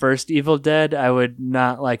watch the first Evil Dead, I would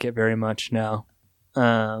not like it very much now.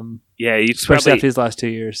 Yeah, you especially after these last 2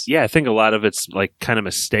 years. Yeah, I think a lot of its like kind of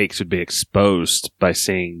mistakes would be exposed by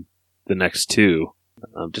seeing the next 2,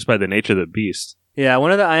 just by the nature of the beast. Yeah,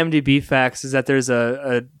 one of the IMDb facts is that there's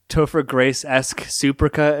a Topher Grace-esque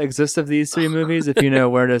supercut exists of these 3 movies, if you know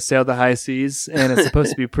where to sail the high seas, and it's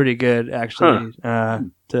supposed to be pretty good, actually,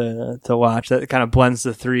 to watch. That kind of blends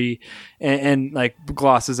the 3 and like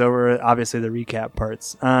glosses over, obviously, the recap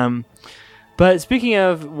parts. But speaking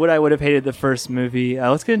of what I would have hated the first movie,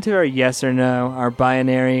 let's get into our yes or no, our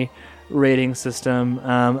binary rating system.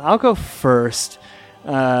 I'll go first.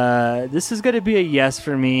 This is going to be a yes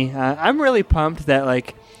for me. I'm really pumped that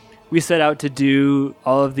like we set out to do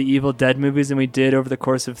all of the Evil Dead movies, and we did over the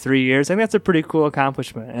course of 3 years. I think that's a pretty cool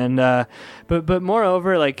accomplishment. And but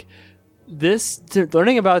moreover, like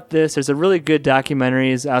learning about this, there's a really good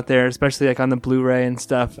documentaries out there, especially like on the Blu-ray and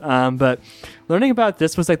stuff. But learning about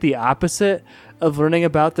this was like the opposite of learning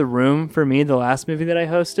about The Room for me, the last movie that I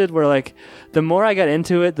hosted, where like the more I got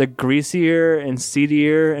into it, the greasier and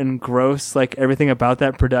seedier and gross like everything about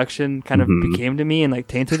that production kind of became to me and like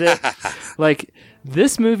tainted it. Like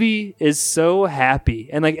this movie is so happy,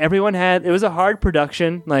 and like it was a hard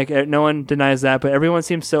production, like no one denies that, but everyone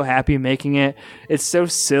seems so happy making it. It's so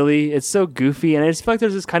silly, it's so goofy, and I just feel like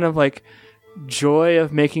there's this kind of like joy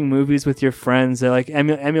of making movies with your friends that like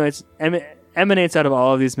emanates out of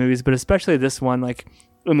all of these movies, but especially this one, like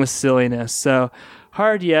in the silliness. So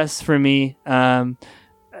hard yes for me.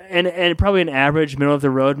 And probably an average middle of the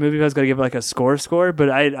road movie if I was going to give it like a score, but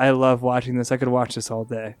I love watching this. I could watch this all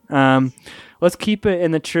day. Let's keep it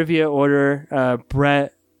in the trivia order.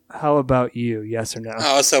 Brett, how about you? Yes or no?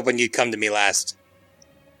 I was hoping you'd come to me last.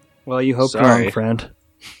 Well, you hope wrong, friend.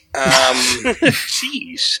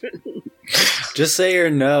 Jeez. Just say your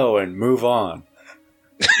no and move on.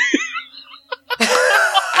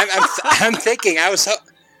 I'm thinking.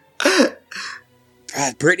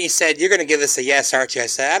 Brittany said, "You're going to give this a yes, aren't you?" I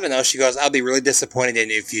said, "I don't know." She goes, "I'll be really disappointed in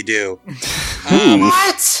you if you do."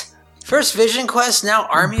 What? First Vision Quest, now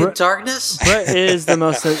Army of Darkness? Brett is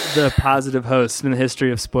the positive host in the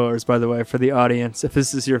history of spoilers, by the way, for the audience, if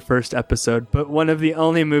this is your first episode. But one of the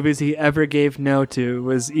only movies he ever gave no to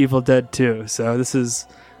was Evil Dead 2. So this is...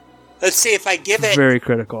 Let's see, if I give it very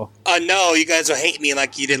critical. No, you guys will hate me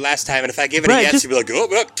like you did last time. And if I give it a yes, you'll be like,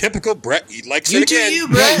 "Oh, typical Brett. He likes it again." You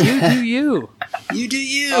do you, Brett. You do you. You do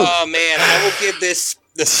you. Oh, man. I will give this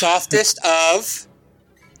the softest of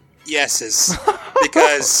yeses.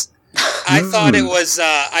 Because I thought it was...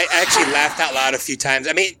 I actually laughed out loud a few times.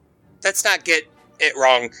 I mean, let's not get it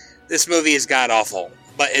wrong. This movie is god-awful.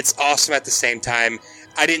 But it's awesome at the same time.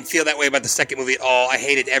 I didn't feel that way about the second movie at all. I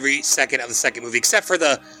hated every second of the second movie, except for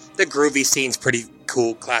the groovy scene's pretty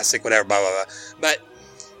cool, classic, whatever, blah, blah, blah. But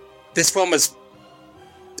this one was...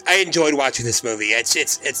 I enjoyed watching this movie.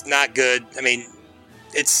 It's not good. I mean,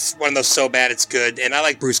 it's one of those so bad it's good. And I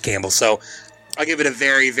like Bruce Campbell, so I'll give it a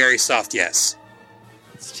very, very soft yes.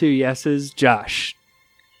 It's 2 yeses. Josh.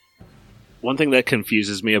 One thing that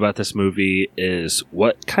confuses me about this movie is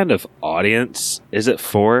what kind of audience is it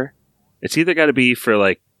for? It's either got to be for,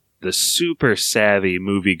 like, the super savvy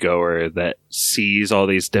moviegoer that sees all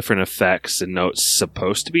these different effects and know it's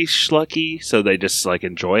supposed to be schlucky, so they just, like,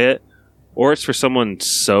 enjoy it. Or it's for someone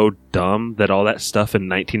so dumb that all that stuff in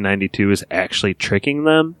 1992 is actually tricking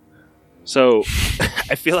them. So,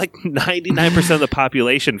 I feel like 99% of the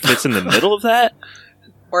population fits in the middle of that.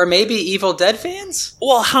 Or maybe Evil Dead fans?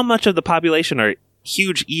 Well, how much of the population are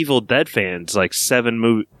huge Evil Dead fans, like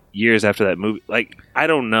 7 years after that movie? Like, I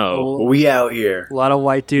don't know. We out here. A lot of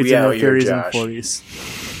white dudes in their 30s and 40s.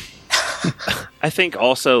 I think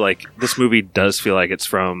also, like, this movie does feel like it's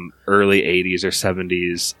from early 80s or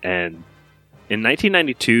 70s, and in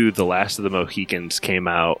 1992, The Last of the Mohicans came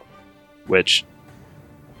out, which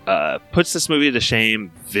puts this movie to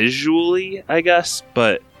shame visually, I guess,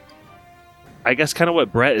 but I guess kind of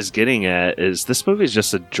what Brett is getting at is this movie is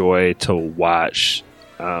just a joy to watch.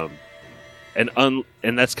 And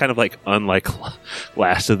that's kind of like unlike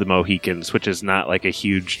Last of the Mohicans, which is not like a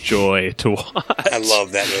huge joy to watch. I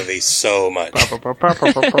love that movie so much.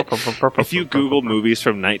 If you Google movies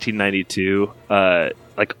from 1992,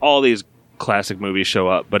 like all these classic movies show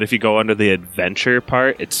up, but if you go under the adventure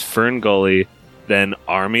part, it's Fern Gully, then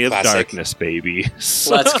Army of Darkness, baby.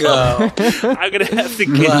 So, let's go. I'm gonna have to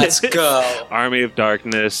get Let's go. Army of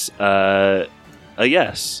Darkness. A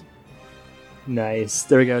yes. Nice.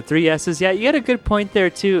 There we go. 3 yeses. Yeah, you had a good point there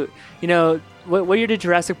too. You know, what year did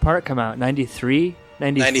Jurassic Park come out? 93?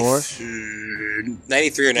 94?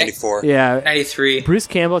 93 or 94. Yeah. 93. Bruce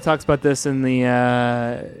Campbell talks about this in the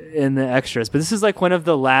extras, but this is like one of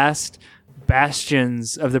the last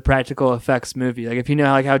bastions of the practical effects movie. Like if you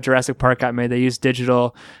know like how Jurassic Park got made, they used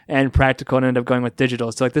digital and practical and ended up going with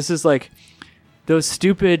digital. So like this is like those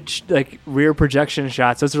stupid like rear projection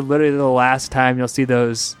shots. Those are literally the last time you'll see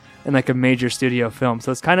those in like a major studio film.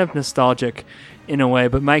 So it's kind of nostalgic in a way.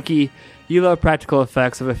 But Mikey, you love practical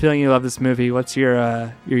effects. I have a feeling you love this movie. What's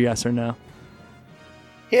your yes or no?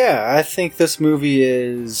 Yeah, I think this movie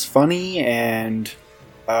is funny, and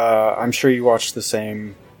I'm sure you watched the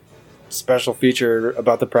same special feature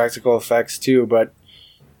about the practical effects too, but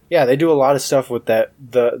yeah, they do a lot of stuff with that,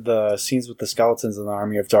 the scenes with the skeletons in the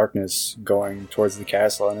Army of Darkness going towards the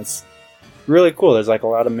castle, and it's really cool. There's like a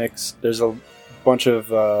lot of there's a bunch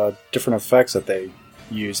of different effects that they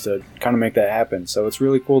used to kind of make that happen. So it's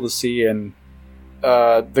really cool to see. And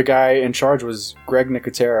the guy in charge was Greg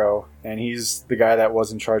Nicotero, and he's the guy that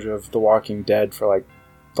was in charge of The Walking Dead for like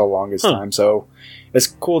the longest time. So it's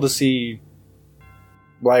cool to see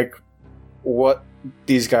like what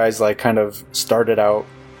these guys like kind of started out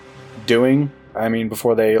doing. I mean,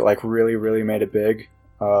 before they like really made it big.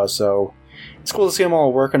 So it's cool to see them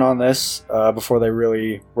all working on this before they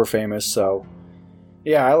really were famous. So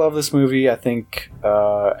yeah, I love this movie. I think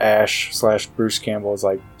Ash/Bruce Campbell is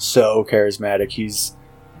like so charismatic. He's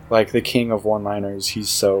like the king of one-liners. He's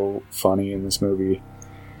so funny in this movie,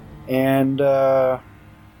 and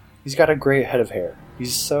he's got a great head of hair. He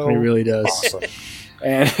really does. Awesome.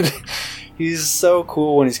 And he's so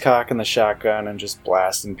cool when he's cocking the shotgun and just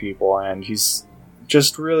blasting people. And he's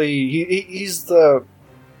just really he's the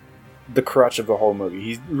crutch of the whole movie.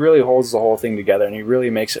 He really holds the whole thing together, and he really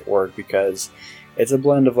makes it work because it's a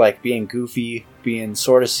blend of like being goofy, being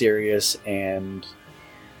sort of serious, and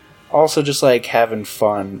also just like having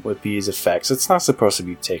fun with these effects. It's not supposed to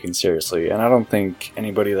be taken seriously, and I don't think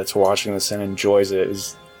anybody that's watching this and enjoys it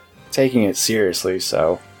is taking it seriously.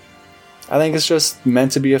 So I think it's just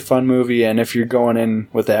meant to be a fun movie, and if you're going in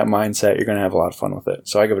with that mindset, you're going to have a lot of fun with it.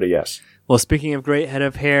 So I give it a yes. Well, speaking of great head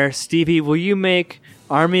of hair, Stevie, will you make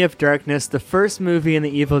Army of Darkness the first movie in the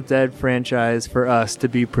Evil Dead franchise for us to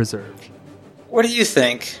be preserved? What do you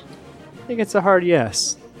think? I think it's a hard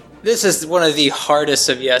yes. This is one of the hardest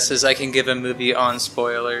of yeses I can give a movie on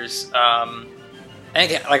spoilers. I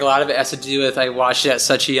think like a lot of it has to do with I watched it at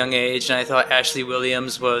such a young age, and I thought Ashley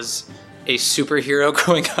Williams was a superhero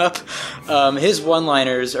growing up. His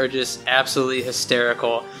one-liners are just absolutely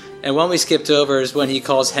hysterical. And one we skipped over is when he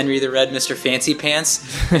calls Henry the Red Mr. Fancy Pants.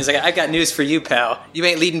 And he's like, I got news for you, pal. You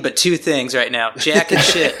ain't leading but two things right now. Jack and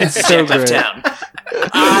shit. So Jack left town.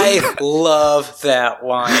 I love that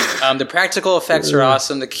line. The practical effects are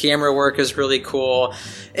awesome. The camera work is really cool.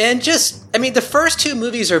 And just, I mean, the first two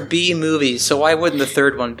movies are B movies, so why wouldn't the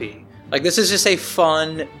third one be? Like, this is just a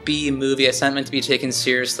fun B movie. It's not meant to be taken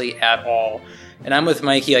seriously at all. And I'm with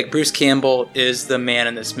Mikey. Like, Bruce Campbell is the man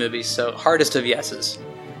in this movie, so hardest of yeses.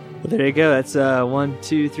 Well, there you go. That's 1,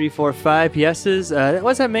 2, 3, 4, 5 yeses. What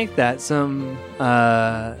does that make that? Some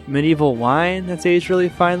medieval wine that's aged really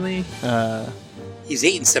finely? He's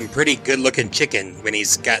eating some pretty good-looking chicken when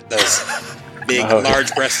he's got those big,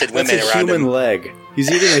 large-breasted women that's a around human him. Leg. He's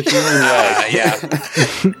eating a human leg. Yeah.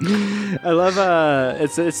 I love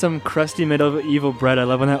it's some crusty medieval bread. I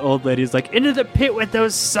love when that old lady's like, into the pit with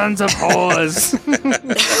those sons of whores.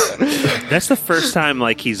 That's the first time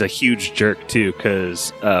like he's a huge jerk too,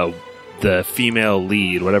 because the female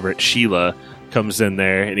lead, whatever it's Sheila, comes in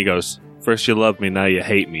there and he goes, "First you love me, now you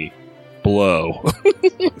hate me. Blow."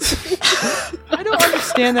 I don't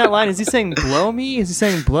understand that line. Is he saying blow me? Is he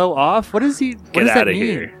saying blow off? What is he? What Get does out that of mean?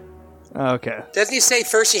 here. Oh, okay. Doesn't he say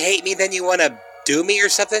first you hate me, then you want to do me or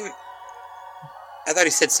something? I thought he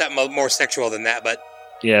said something more sexual than that, but...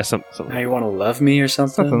 Yeah, something. Now you want to love me or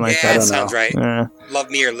something? Something like yeah, that. that sounds right. Yeah. Love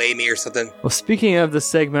me or lay me or something. Well, speaking of the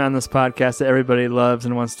segment on this podcast that everybody loves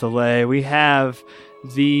and wants to lay, we have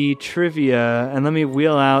the trivia, and let me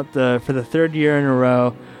wheel out for the third year in a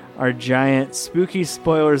row, our giant spooky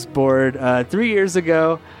spoilers board. 3 years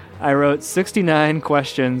ago, I wrote 69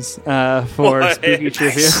 questions for spooky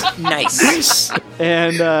trivia. Nice.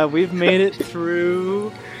 And we've made it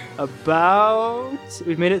through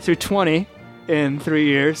 20 in 3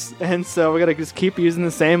 years. And so we're going to just keep using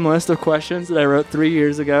the same list of questions that I wrote 3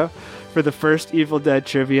 years ago for the first Evil Dead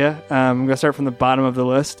trivia. I'm going to start from the bottom of the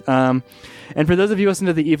list. And for those of you listening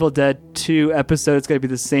to the Evil Dead 2 episode, it's going to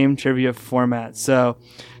be the same trivia format. So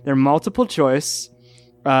they're multiple choice.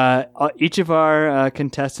 Each of our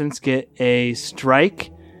contestants get a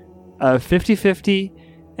strike, a 50-50,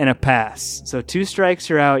 and a pass. So 2 strikes,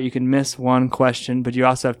 you're out. You can miss 1 question, but you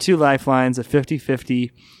also have 2 lifelines, a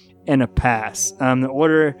 50-50, and a pass. The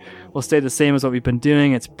order will stay the same as what we've been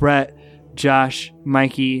doing. It's Brett, Josh,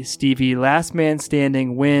 Mikey, Stevie. Last man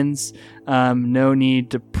standing wins. No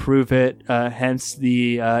need to prove it, hence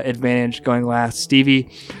the advantage going last.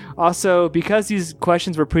 Stevie. Also, because these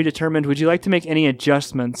questions were predetermined, would you like to make any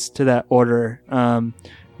adjustments to that order?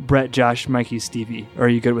 Brett, Josh, Mikey, Stevie. Or are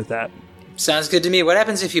you good with that? Sounds good to me. What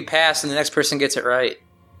happens if you pass and the next person gets it right?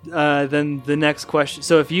 Then the next question.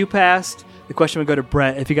 So if you passed, the question would go to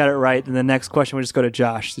Brett. If you got it right, then the next question would just go to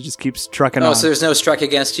Josh. So it just keeps trucking on. Oh, so there's no strike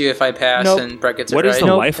against you if I pass and Brett gets it right? What is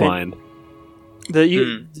the lifeline?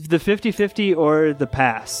 The 50-50 or the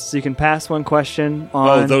pass. So you can pass 1 question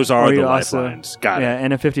on... Oh, those are the lifelines. Got it. Yeah,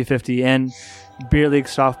 and a 50-50. And beer league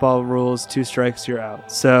softball rules, 2 strikes, you're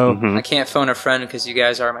out. So I can't phone a friend because you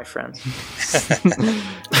guys are my friends.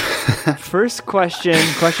 First question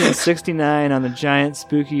 69 on the giant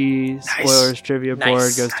spooky spoilers trivia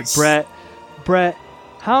board goes to Brett. Brett,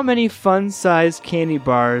 how many fun-sized candy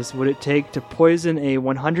bars would it take to poison a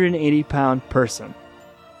 180-pound person?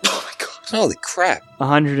 Oh my god. Holy crap.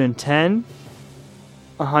 110,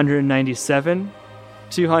 197,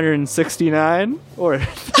 269, or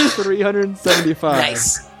 375?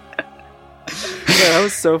 Nice. Yeah, that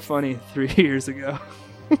was so funny 3 years ago.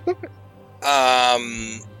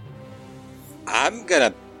 I'm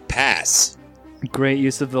gonna pass. Great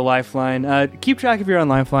use of the lifeline. Keep track of your own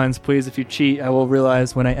lifelines, please. If you cheat, I will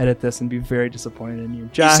realize when I edit this and be very disappointed in you.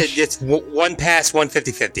 Josh? You said it's one pass,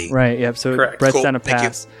 150-50. Right, yep. So Correct. Brett's Cool, down a thank you.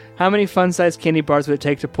 pass. How many fun-sized candy bars would it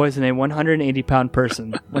take to poison a 180-pound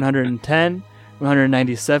person? 110,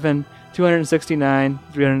 197, 269,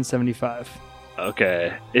 375.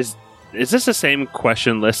 Okay. Is this the same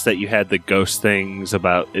question list that you had the ghost things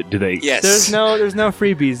about? Do they? Yes. There's no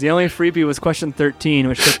freebies. The only freebie was question 13,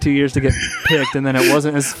 which took 2 years to get picked, and then it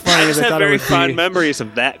wasn't as funny I as just I have thought it very would fond be. memories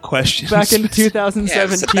of that question. Back in Yeah,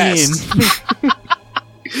 2017. it's the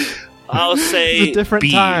I'll say It's a different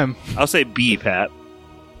B. time. I'll say B, Pat.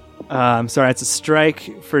 I'm sorry, it's a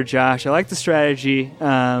strike for Josh. I like the strategy,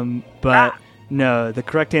 but no, the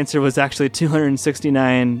correct answer was actually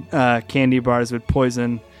 269 candy bars would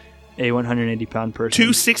poison a 180-pound person.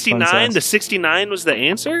 269? Fun The size. 69 was the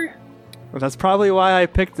answer? Well, that's probably why I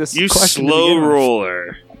picked this You question. to slow begin with.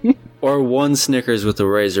 roller. Or one Snickers with a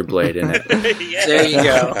razor blade in it. There you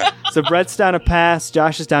go. So Brett's down a pass,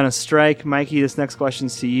 Josh is down a strike. Mikey, this next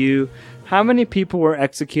question's to you. How many people were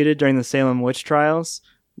executed during the Salem witch trials?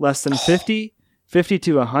 Less than 50, 50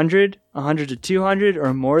 to 100, 100 to 200,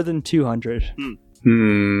 or more than 200?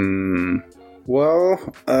 Well,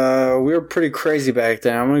 we were pretty crazy back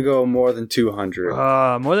then. I'm going to go more than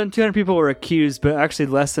 200. More than 200 people were accused, but actually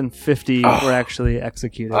less than 50 were actually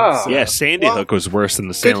executed. Oh. So- Yeah, Sandy Hook was worse than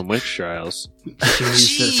the Salem witch trials.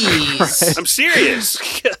 Jesus Christ. I'm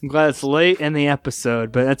serious. I'm glad it's late in the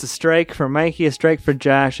episode, but that's a strike for Mikey, a strike for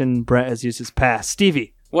Josh, and Brett has used his pass.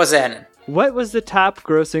 Stevie, What's happening? what was the top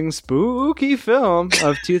grossing spooky film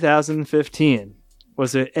of 2015?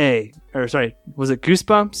 Was it was it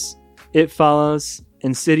Goosebumps, It Follows,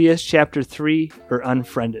 Insidious Chapter 3, or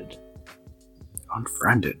Unfriended?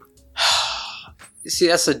 Unfriended. See,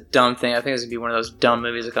 that's a dumb thing. I think it's going to be one of those dumb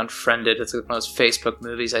movies like Unfriended. It's like one of those Facebook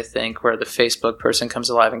movies, I think, where the Facebook person comes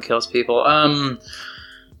alive and kills people. I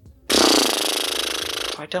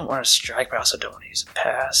don't want to strike, but I also don't want to use a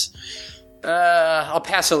pass. I'll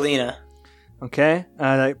pass Alina. Okay,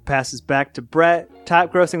 that passes back to Brett.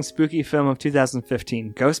 Top grossing spooky film of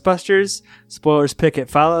 2015. Ghostbusters, spoilers pick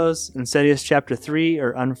It Follows, Insidious Chapter 3,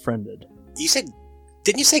 or Unfriended? Didn't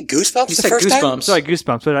you say Goosebumps You the said first Goosebumps. time? Sorry,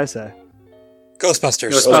 Goosebumps. What did I say?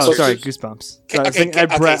 Ghostbusters. Oh, sorry, Goosebumps. Sorry, I had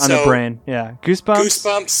Brett on the so brain. Yeah, Goosebumps,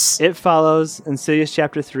 Goosebumps. It Follows, Insidious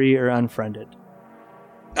Chapter 3, or Unfriended?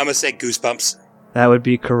 I'm going to say Goosebumps. That would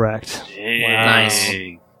be correct. Nice.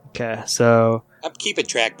 Okay, so... I'm keeping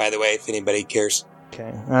track, by the way, if anybody cares.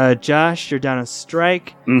 Okay. Josh, you're down a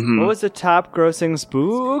strike. Mm-hmm. What was the top grossing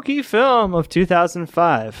spooky film of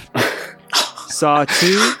 2005? Saw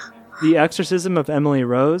 2, The Exorcism of Emily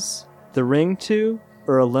Rose, The Ring 2,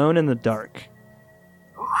 or Alone in the Dark?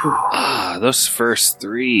 Those first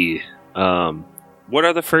three. What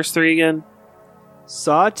are the first three again?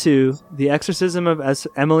 Saw 2, The Exorcism of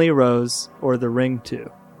Emily Rose, or The Ring 2?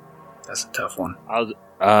 That's a tough one.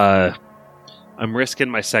 I'm risking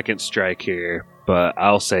my second strike here, but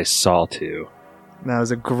I'll say Saw 2. That was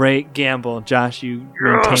a great gamble. Josh, you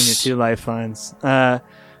maintain your 2 lifelines.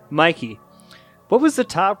 Mikey, what was the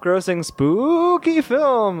top grossing spooky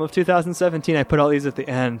film of 2017? I put all these at the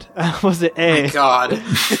end. Was it A? Oh, God.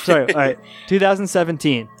 Sorry, all right.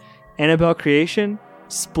 2017. Annabelle Creation,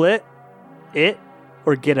 Split, It,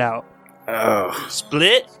 or Get Out? Oh.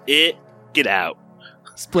 Split it, get out.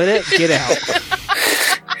 Split It, Get Out.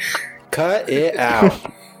 Cut it out.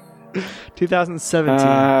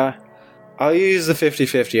 2017. I'll use the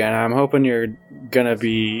 50-50, and I'm hoping you're going to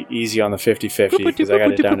be easy on the 50-50, because I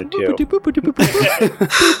got it down to 2.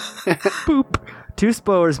 Boop. 2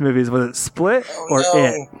 spoilers movies. Was it Split or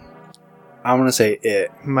It? I'm going to say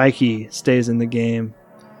It. Mikey stays in the game.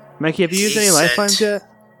 Mikey, have you used any lifelines yet?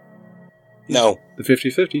 No. The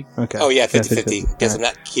 50-50. Okay. Oh, yeah, 50-50. Guess I'm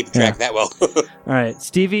not keeping track that well. All right,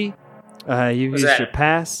 Stevie, you What's used that? your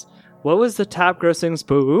pass. What was the top grossing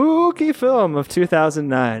spooky film of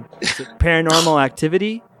 2009? Is it Paranormal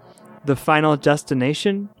Activity, The Final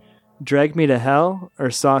Destination, Drag Me to Hell, or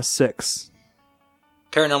Saw 6?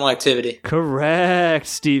 Paranormal Activity. Correct,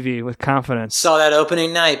 Stevie, with confidence. Saw that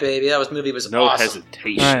opening night, baby. That movie was No awesome.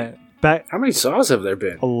 hesitation. All right, Back How many Saws have there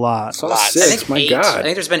been? a lot. Saw Lots. 6. I think My 8. God. I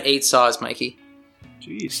think there's been 8 Saws, Mikey.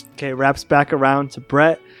 Jeez. Okay, wraps back around to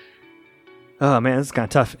Brett. Oh man, this is kind of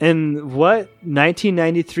tough. In what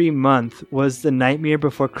 1993 month was The Nightmare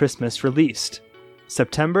Before Christmas released?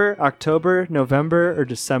 September, October, November, or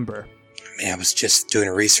December? Man, I was just doing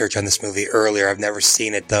research on this movie earlier. I've never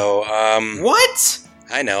seen it though. What?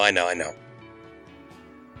 I know.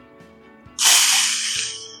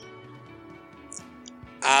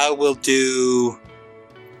 I will do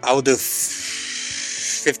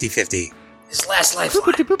 50-50. His last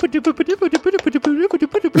lifeline.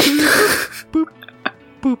 Boop,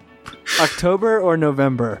 boop. October or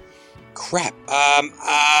November? Crap.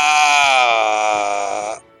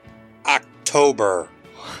 October.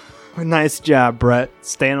 Nice job, Brett.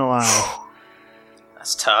 Staying alive.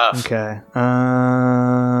 That's tough. Okay.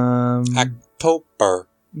 October.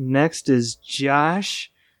 Next is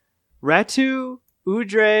Josh. Ratu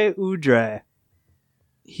Udre.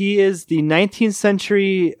 He is the 19th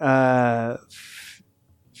century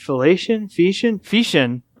Phoenician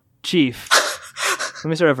chief. Let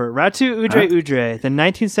me start over. Ratu Udre, the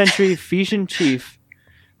 19th century Phoenician chief,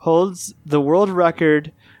 holds the world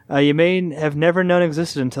record you may have never known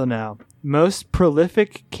existed until now. Most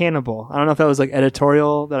prolific cannibal. I don't know if that was like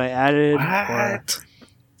editorial that I added. What?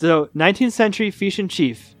 So, 19th century Phoenician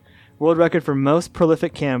chief, world record for most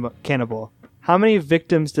prolific cannibal. How many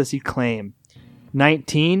victims does he claim?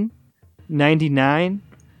 19, 99,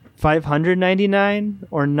 599,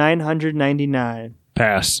 or 999?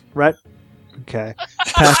 Pass. Okay.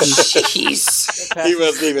 Passes, Jeez. He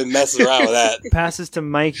wasn't even messing around with that. passes to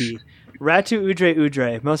Mikey. Ratu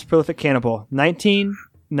Udre, most prolific cannibal. 19,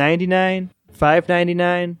 99,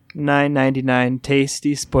 599, 999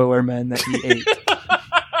 tasty spoiler men that he ate.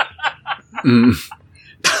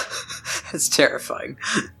 That's terrifying.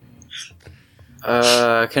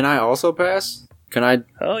 Can I also pass? Can I?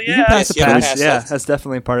 Oh You can yeah. pass the you have a pass. pass Yeah, left. that's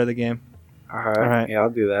definitely part of the game. All right. All right. Yeah, I'll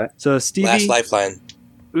do that. So Stevie, Last lifeline.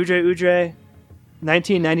 Udre,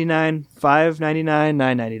 1999, 599,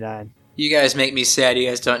 999. You guys make me sad. You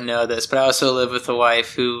guys don't know this, but I also live with a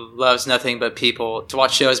wife who loves nothing but people to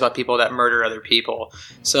watch shows about people that murder other people.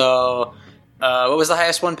 So, what was the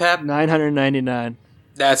highest one, Pap? 999.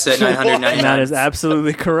 That's it, 999. That is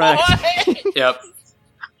absolutely correct. Yep.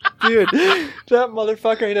 Dude, that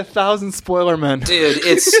motherfucker ate 1,000 spoiler men. Dude,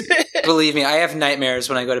 believe me, I have nightmares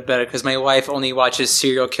when I go to bed because my wife only watches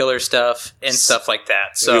serial killer stuff and stuff like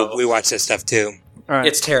that. So we watch this stuff too. All right.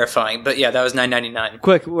 it's terrifying. But yeah, that was $9.99.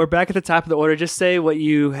 Quick, we're back at the top of the order. Just say what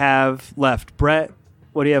you have left. Brett,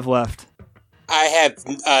 what do you have left? I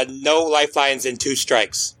have no lifelines and 2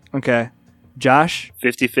 strikes. Okay. Josh,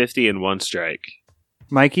 50-50 and 1 strike.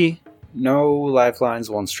 Mikey, No lifelines,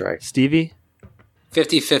 1 strike. Stevie.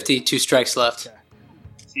 50-50, 2 strikes left.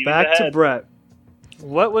 Back to Brett.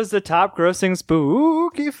 What was the top grossing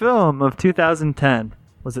spooky film of 2010?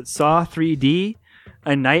 Was it Saw 3D,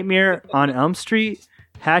 A Nightmare on Elm Street,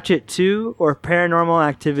 Hatchet 2, or Paranormal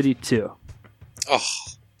Activity 2? Oh,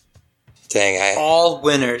 dang! All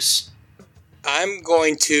winners. I'm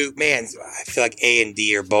going to. Man, I feel like A and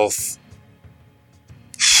D are both.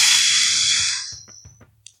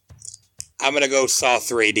 I'm gonna go Saw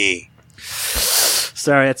 3D.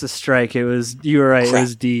 Sorry, that's a strike. You were right. Crap. It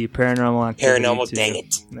was D, Paranormal Activity Paranormal, 2. dang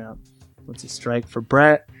it. No, that's a strike for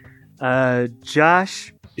Brett.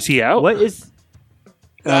 Josh, Is he out? what is?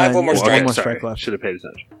 I have one more yeah, strike. One more Sorry. strike left. Should have paid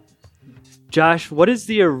attention. Josh, what is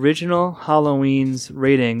the original Halloween's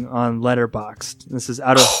rating on Letterboxd? This is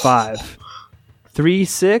out of 5.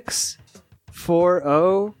 3.6,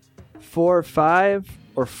 4.0, 4.5,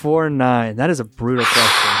 or 4.9? That is a brutal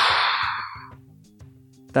question.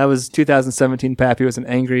 That was 2017. Pappy was an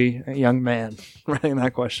angry young man writing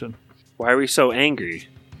that question. Why are we so angry?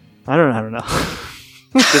 I don't know.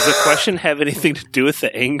 Does the question have anything to do with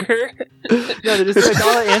the anger? No, they're just like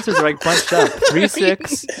all the answers are like bunched up.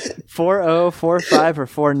 3.6, 4.0, 4.5, or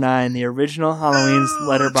 4.9. The original Halloween's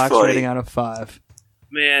Letterboxd rating out of 5.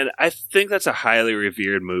 Man, I think that's a highly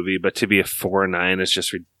revered movie, but to be a 4.9 is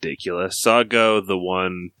just ridiculous. So I'll go the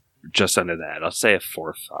one just under that. I'll say a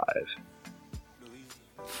 4.5.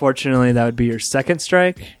 Fortunately, that would be your second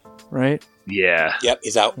strike, right? Yeah. Yep,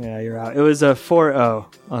 he's out. Yeah, you're out. It was a 4.0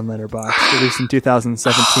 on Letterboxd, released in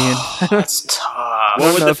 2017. That's tough.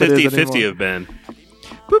 What would know the if it is 50-50 anymore. have been?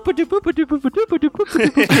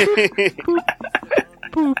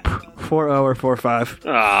 Boop. 4.0 or 4.5.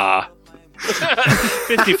 Ah.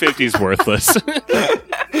 50-50 is worthless.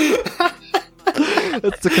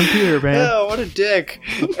 That's the computer, man. Oh, what a dick.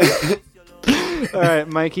 All right,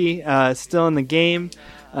 Mikey, still in the game.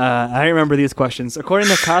 I remember these questions. According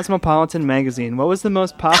to Cosmopolitan magazine, what was the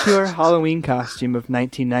most popular Halloween costume of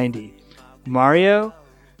 1990? Mario,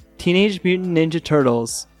 Teenage Mutant Ninja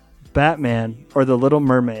Turtles, Batman, or The Little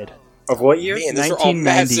Mermaid? Of what year? Man, those are all 1990.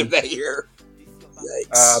 massive that year.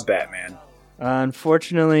 Yikes. Batman.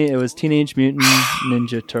 Unfortunately, it was Teenage Mutant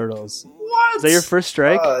Ninja Turtles. What? Is that your first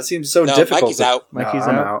strike? Oh, that seems so No, difficult. Mikey's out. Mikey's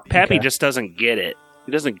I'm out. Pappy Okay. just doesn't get it.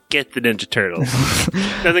 He doesn't get the Ninja Turtles.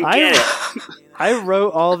 Doesn't get it. I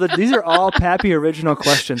wrote all the. These are all Pappy original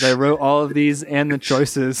questions. I wrote all of these and the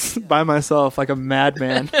choices by myself, like a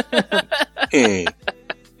madman.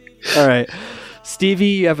 All right, Stevie,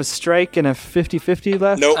 you have a strike and a 50-50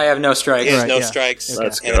 left. Nope. I have no strikes. He has Right, no yeah. strikes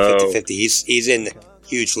Let's and go. a 50-50. He's in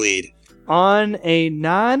huge lead. On a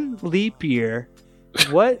non-leap year,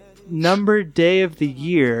 what number day of the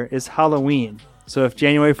year is Halloween? So if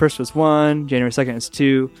January 1st was 1, January 2nd is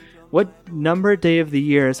 2, what number day of the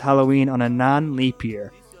year is Halloween on a non-leap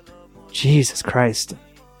year? Jesus Christ.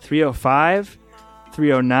 305,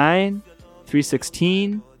 309,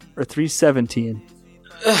 316, or 317?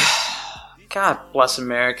 God bless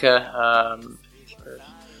America.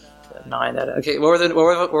 9 out of, okay,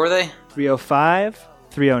 what were they? 305,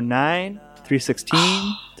 309, 316,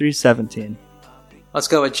 317. Let's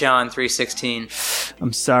go with John 316.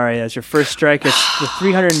 I'm sorry, as your first strike, it's the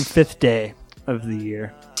 305th day of the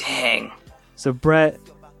year. Dang. So, Brett,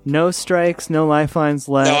 no strikes, no lifelines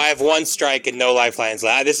left. No, I have one strike and no lifelines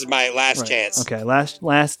left. This is my last Right. chance. Okay,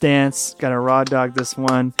 last dance. Got to raw dog this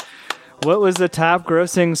one. What was the top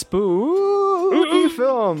grossing spooky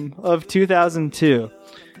film of 2002?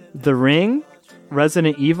 The Ring,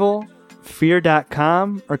 Resident Evil,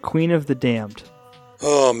 Fear.com, or Queen of the Damned?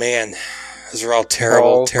 Oh, man. Those are all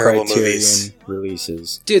terrible Criterion movies.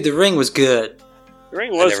 releases. Dude, The Ring was good. The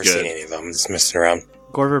Ring I've was never good. seen any of them. I'm just messing around.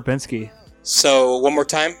 Gore Verbinski. So, one more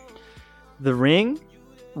time. The Ring,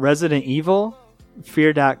 Resident Evil,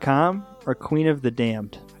 Fear.com, or Queen of the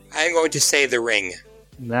Damned? I'm going to say The Ring.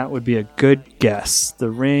 That would be a good guess. The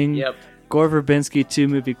Ring. Yep. Gore Verbinski 2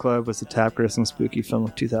 Movie Club was the top grossing spooky film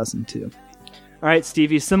of 2002. All right,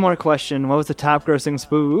 Stevie, similar question. What was the top grossing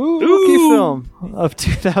spooky film of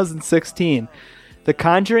 2016? The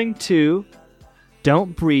Conjuring 2,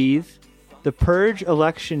 Don't Breathe, The Purge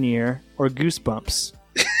Election Year, or Goosebumps?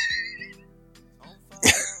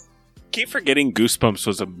 Keep forgetting Goosebumps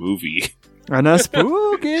was a movie. I know,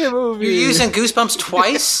 spooky movie. You're using Goosebumps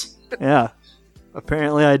twice? Yeah.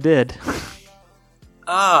 Apparently I did.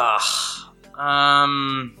 Let's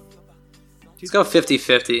go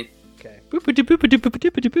 50-50. Okay. Boop,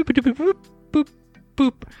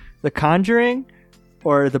 boop. The Conjuring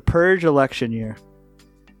or The Purge Election Year?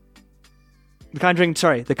 The Conjuring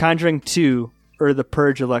 2 or The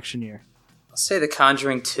Purge Election Year? Let's say The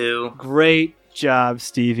Conjuring 2. Great job,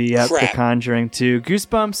 Stevie. Yep, Crap. The Conjuring 2.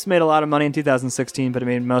 Goosebumps made a lot of money in 2016, but it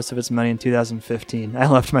made most of its money in 2015. I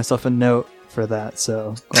left myself a note for that,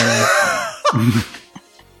 so glad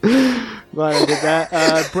I did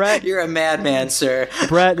that. Brett, You're a madman, sir.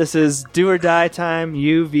 Brett, this is do or die time.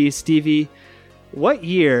 You v Stevie. What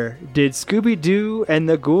year did Scooby-Doo and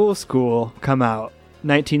the Ghoul School come out?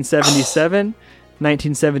 1977,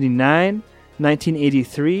 1979,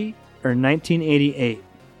 1983, or 1988?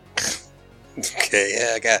 Okay,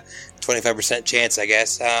 yeah, I got 25% chance, I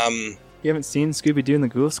guess. You haven't seen Scooby-Doo and the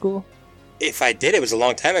Ghoul School? If I did, it was a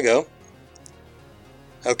long time ago.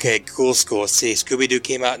 Okay, Ghoul School. Let's see. Scooby-Doo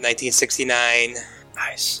came out in 1969.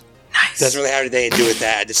 Nice. Doesn't really have anything to do with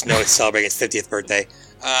that. I just know it's celebrating its 50th birthday.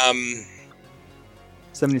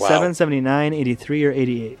 77, Wow. 79, 83, or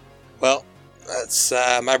 88? Well, that's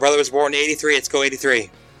my brother was born in 83. Let's go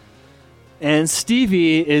 83. And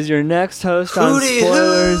Stevie is your next host on Hootie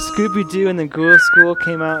Spoilers. Scooby-Doo and the Ghoul School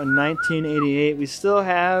came out in 1988. We still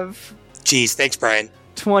have Jeez, thanks, Brian.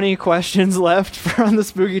 20 questions left on the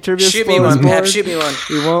Spooky Trivia Shoot me Spoilers one, Pep. board. Shoot me one.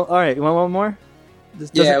 We won't. All right, you want one more?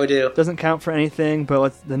 This Yeah, doesn't- we do. Doesn't count for anything,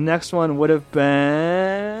 but the next one would have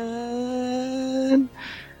been.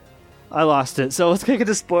 I lost it, so let's kick it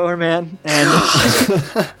to Spoiler Man. And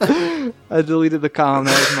I deleted the column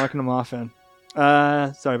that I was marking them off in.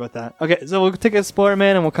 Sorry about that. Okay, so we'll take a Spoiler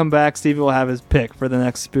Man and we'll come back. Stevie will have his pick for the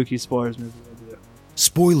next Spooky Spoilers movie we'll do.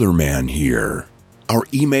 Spoiler Man here. Our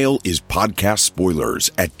email is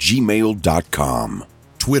podcastspoilers@gmail.com.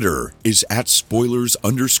 Twitter is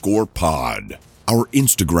 @spoilers_pod. Our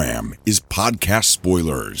Instagram is Podcast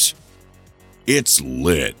Spoilers. It's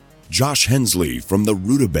lit. Josh Hensley from the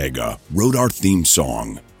Rutabaga wrote our theme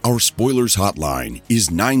song. Our spoilers hotline is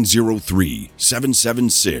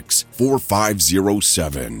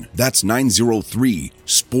 903-776-4507. That's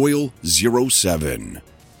 903-SPOIL07.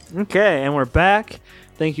 Okay, and we're back.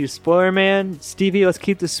 Thank you, Spoiler Man. Stevie, let's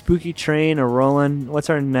keep the spooky train a-rolling. What's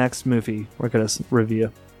our next movie we're going to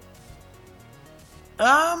review?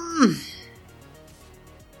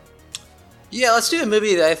 Yeah, let's do a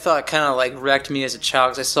movie that I thought kind of like wrecked me as a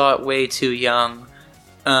child because I saw it way too young.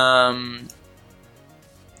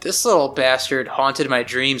 This little bastard haunted my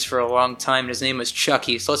dreams for a long time, and his name was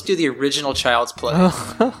Chucky. So let's do the original Child's Play.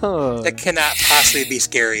 That cannot possibly be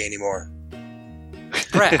scary anymore.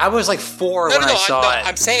 Brett, I was like 4 when I saw it.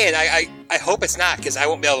 I'm saying I hope it's not, because I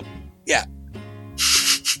won't be able to... Yeah.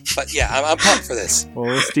 But yeah, I'm pumped for this. Well,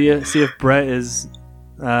 we'll see if Brett is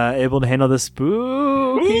able to handle the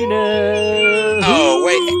spookiness. Oh,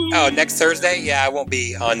 wait. Oh, next Thursday? Yeah, I won't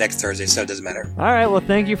be on next Thursday, so it doesn't matter. All right, well,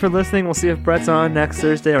 thank you for listening. We'll see if Brett's on next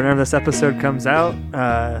Thursday or whenever this episode comes out.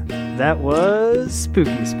 That was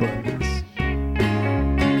Spooky Spoilers.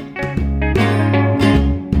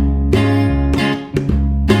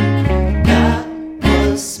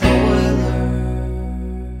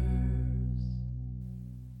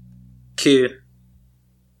 Cue.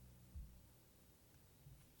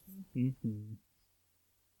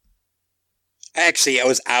 Actually, I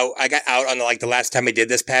was out. I got out on the last time we did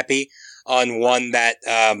this, Pappy, on one that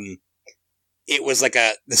it was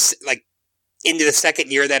into the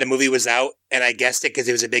second year that a movie was out, and I guessed it because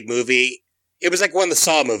it was a big movie. It was like one of the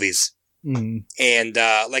Saw movies, and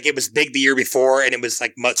it was big the year before, and it was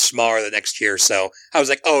like much smaller the next year. So I was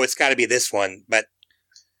like, oh, it's got to be this one. But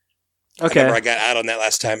okay, I remember I got out on that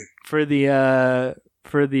last time. For the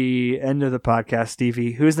end of the podcast,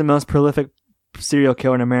 Stevie, who's the most prolific serial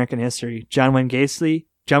killer in American history? John Wayne Gacy,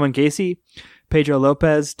 Pedro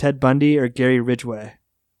Lopez, Ted Bundy, or Gary Ridgway?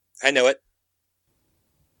 I know it.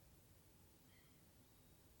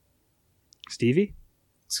 Stevie?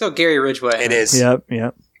 Let's go Gary Ridgway. It is. Yep.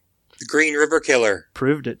 The Green River Killer.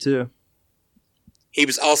 Proved it, too. He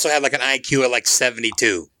was also had like an IQ of like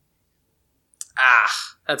 72.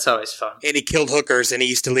 That's always fun. And he killed hookers, and he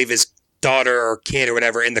used to leave his daughter or kid or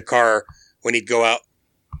whatever in the car when he'd go out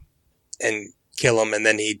and kill them, and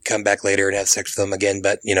then he'd come back later and have sex with them again.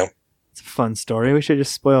 But, you know. It's a fun story. We should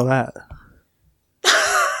just spoil that.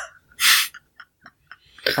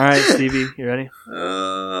 All right, Stevie, you ready?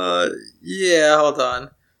 Yeah, hold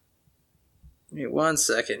on. Give me 1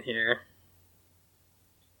 second here.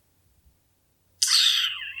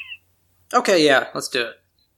 Okay, yeah, let's do it.